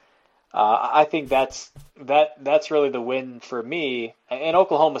unbeaten, I think that's really the win for me. And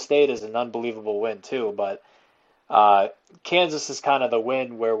Oklahoma State is an unbelievable win too, but Kansas is kind of the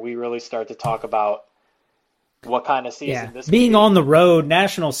win where we really start to talk about what kind of season Yeah, this being could be. on the road,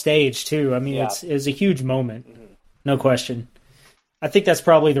 national stage too. I mean, Yeah. it's a huge moment, no question. I think that's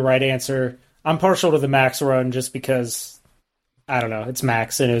probably the right answer. I'm partial to the Max run just because I don't know. It's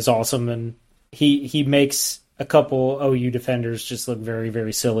Max and it was awesome, and he makes a couple OU defenders just look very,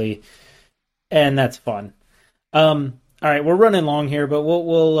 very silly, and that's fun. All right, we're running long here, but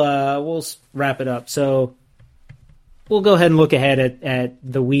we'll wrap it up. So we'll go ahead and look ahead at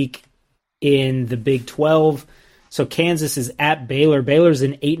the week in the Big 12. So Kansas is at Baylor. Baylor's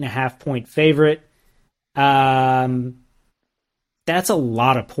an 8.5-point favorite. That's a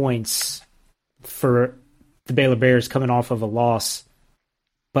lot of points for the Baylor Bears coming off of a loss.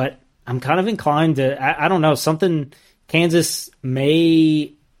 But I'm kind of inclined to, I don't know, something Kansas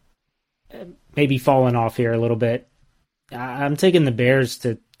may be falling off here a little bit. I'm taking the Bears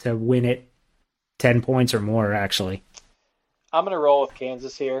to win it 10 points or more, actually. I'm going to roll with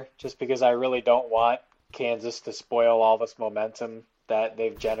Kansas here just because I really don't want Kansas to spoil all this momentum that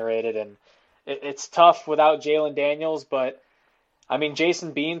they've generated. And it's tough without Jalen Daniels, but I mean,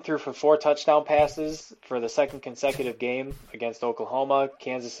 Jason Bean threw for 4 touchdown passes for the second consecutive game against Oklahoma.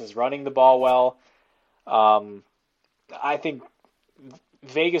 Kansas is running the ball well. I think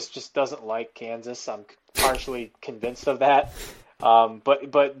Vegas just doesn't like Kansas. I'm partially convinced of that.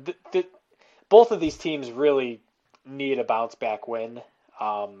 But both of these teams really need a bounce back win.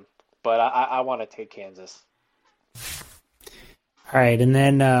 But I want to take Kansas. All right, and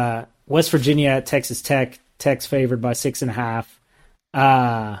then West Virginia at Texas Tech. Tech's favored by 6.5.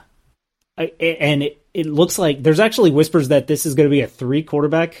 And it looks like there's actually whispers that this is going to be a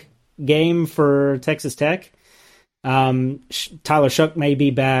 3-quarterback game for Texas Tech. Tyler Shuck may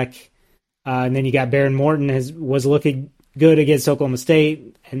be back, and then you got Baron Morton was looking good against Oklahoma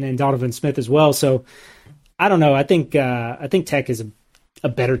State, and then Donovan Smith as well. So I don't know. I think Tech is a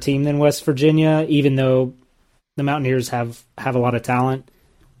better team than West Virginia, even though the Mountaineers have a lot of talent.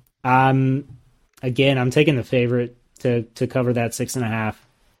 I'm taking the favorite to cover that 6.5.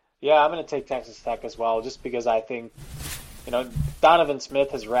 Yeah, I'm going to take Texas Tech as well, just because I think, Donovan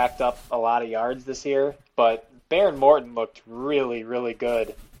Smith has racked up a lot of yards this year, but Baron Morton looked really, really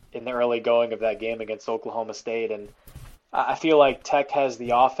good in the early going of that game against Oklahoma State, and I feel like Tech has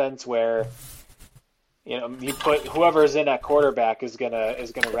the offense where, you put whoever's in at quarterback is gonna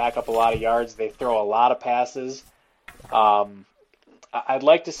rack up a lot of yards. They throw a lot of passes. I'd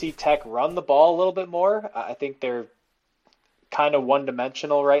like to see Tech run the ball a little bit more. I think they're kind of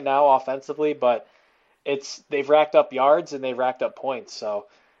one-dimensional right now offensively, but they've racked up yards and they've racked up points. So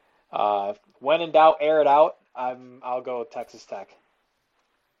when in doubt, air it out. I'll go with Texas Tech.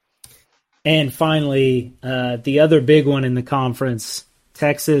 And finally, the other big one in the conference,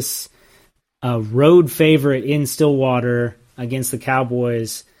 Texas, a road favorite in Stillwater against the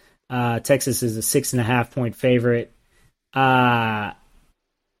Cowboys. Texas is a 6.5-point favorite.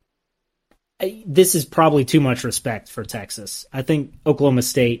 This is probably too much respect for Texas. I think Oklahoma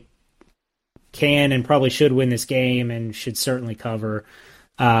State can and probably should win this game and should certainly cover.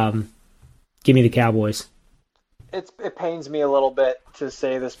 Give me the Cowboys. It pains me a little bit to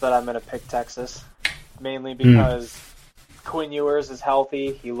say this, but I'm going to pick Texas, mainly because Quinn Ewers is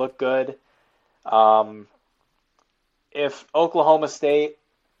healthy. He looked good. If Oklahoma State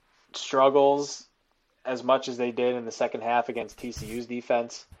struggles as much as they did in the second half against TCU's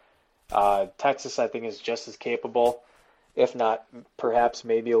defense, Texas, I think, is just as capable, if not perhaps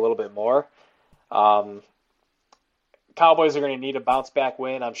maybe a little bit more. Cowboys are going to need a bounce-back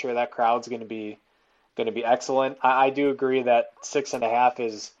win. I'm sure that crowd's going to be excellent. I do agree that 6.5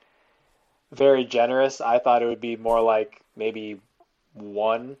 is very generous. I thought it would be more like maybe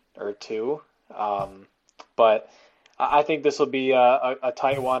 1 or 2. But I think this will be a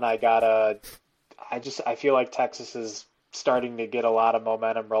tight one. I feel like Texas is starting to get a lot of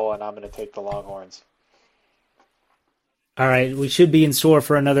momentum rolling. I'm going to take the Longhorns. All right, we should be in store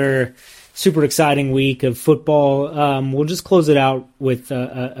for another super exciting week of football. We'll just close it out with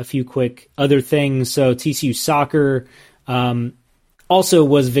a few quick other things. So TCU soccer also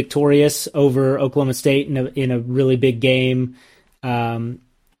was victorious over Oklahoma State in a really big game.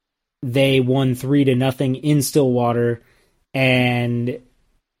 They won 3-0 in Stillwater and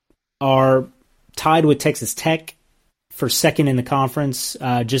are tied with Texas Tech for second in the conference,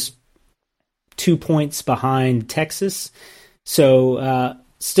 just 2 points behind Texas. So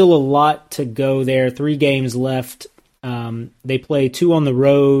still a lot to go there. 3 games left. They play 2 on the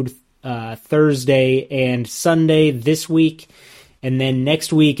road, Thursday and Sunday this week. And then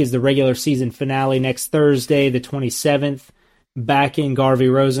next week is the regular season finale next Thursday, the 27th, back in Garvey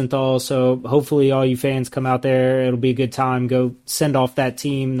Rosenthal. So hopefully all you fans come out there. It'll be a good time. Go send off that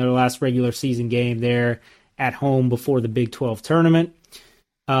team, their last regular season game there at home before the Big 12 tournament.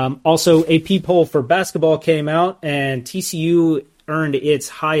 Also, a AP poll for basketball came out, and TCU earned its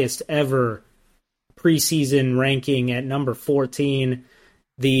highest ever preseason ranking at number 14.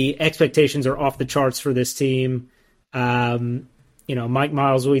 The expectations are off the charts for this team. Mike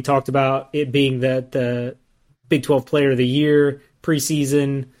Miles, we talked about it being the Big 12 Player of the Year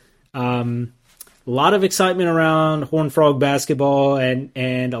preseason. A lot of excitement around Horned Frog basketball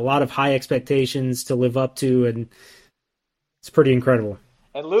and a lot of high expectations to live up to, and it's pretty incredible.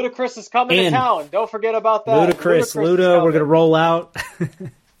 And Ludacris is coming to town. Don't forget about that. Luda, we're going to roll out.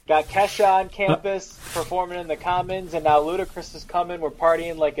 Got Kesha on campus performing in the Commons, and now Ludacris is coming. We're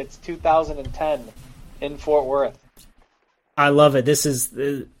partying like it's 2010 in Fort Worth. I love it.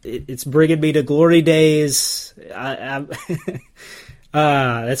 It's bringing me to glory days.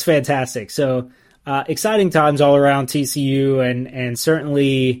 That's fantastic. So exciting times all around TCU, and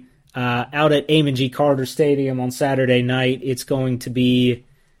certainly out at Amon G. Carter Stadium on Saturday night, it's going to be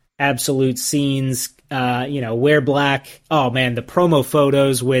absolute scenes. Wear black. Oh man, the promo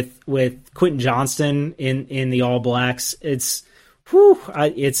photos with Quentin Johnston in the All Blacks. It's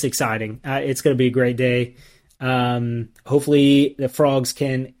exciting. It's going to be a great day. Hopefully the Frogs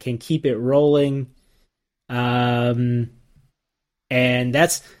can keep it rolling. And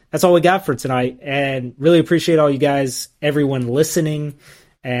that's all we got for tonight. And really appreciate all you guys, everyone listening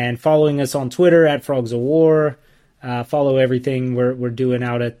and following us on Twitter at Frogs of War. Follow everything we're doing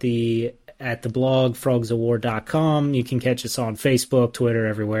out at the blog, frogsofwar.com. You can catch us on Facebook, Twitter,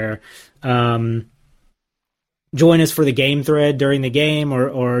 everywhere. Join us for the game thread during the game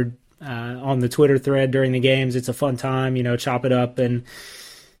or on the Twitter thread during the games. It's a fun time, chop it up and,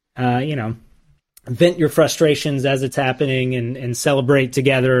 vent your frustrations as it's happening and celebrate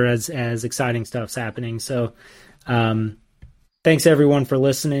together as exciting stuff's happening. So, thanks everyone for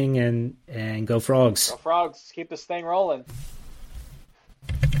listening and go Frogs. Go Frogs. Keep this thing rolling.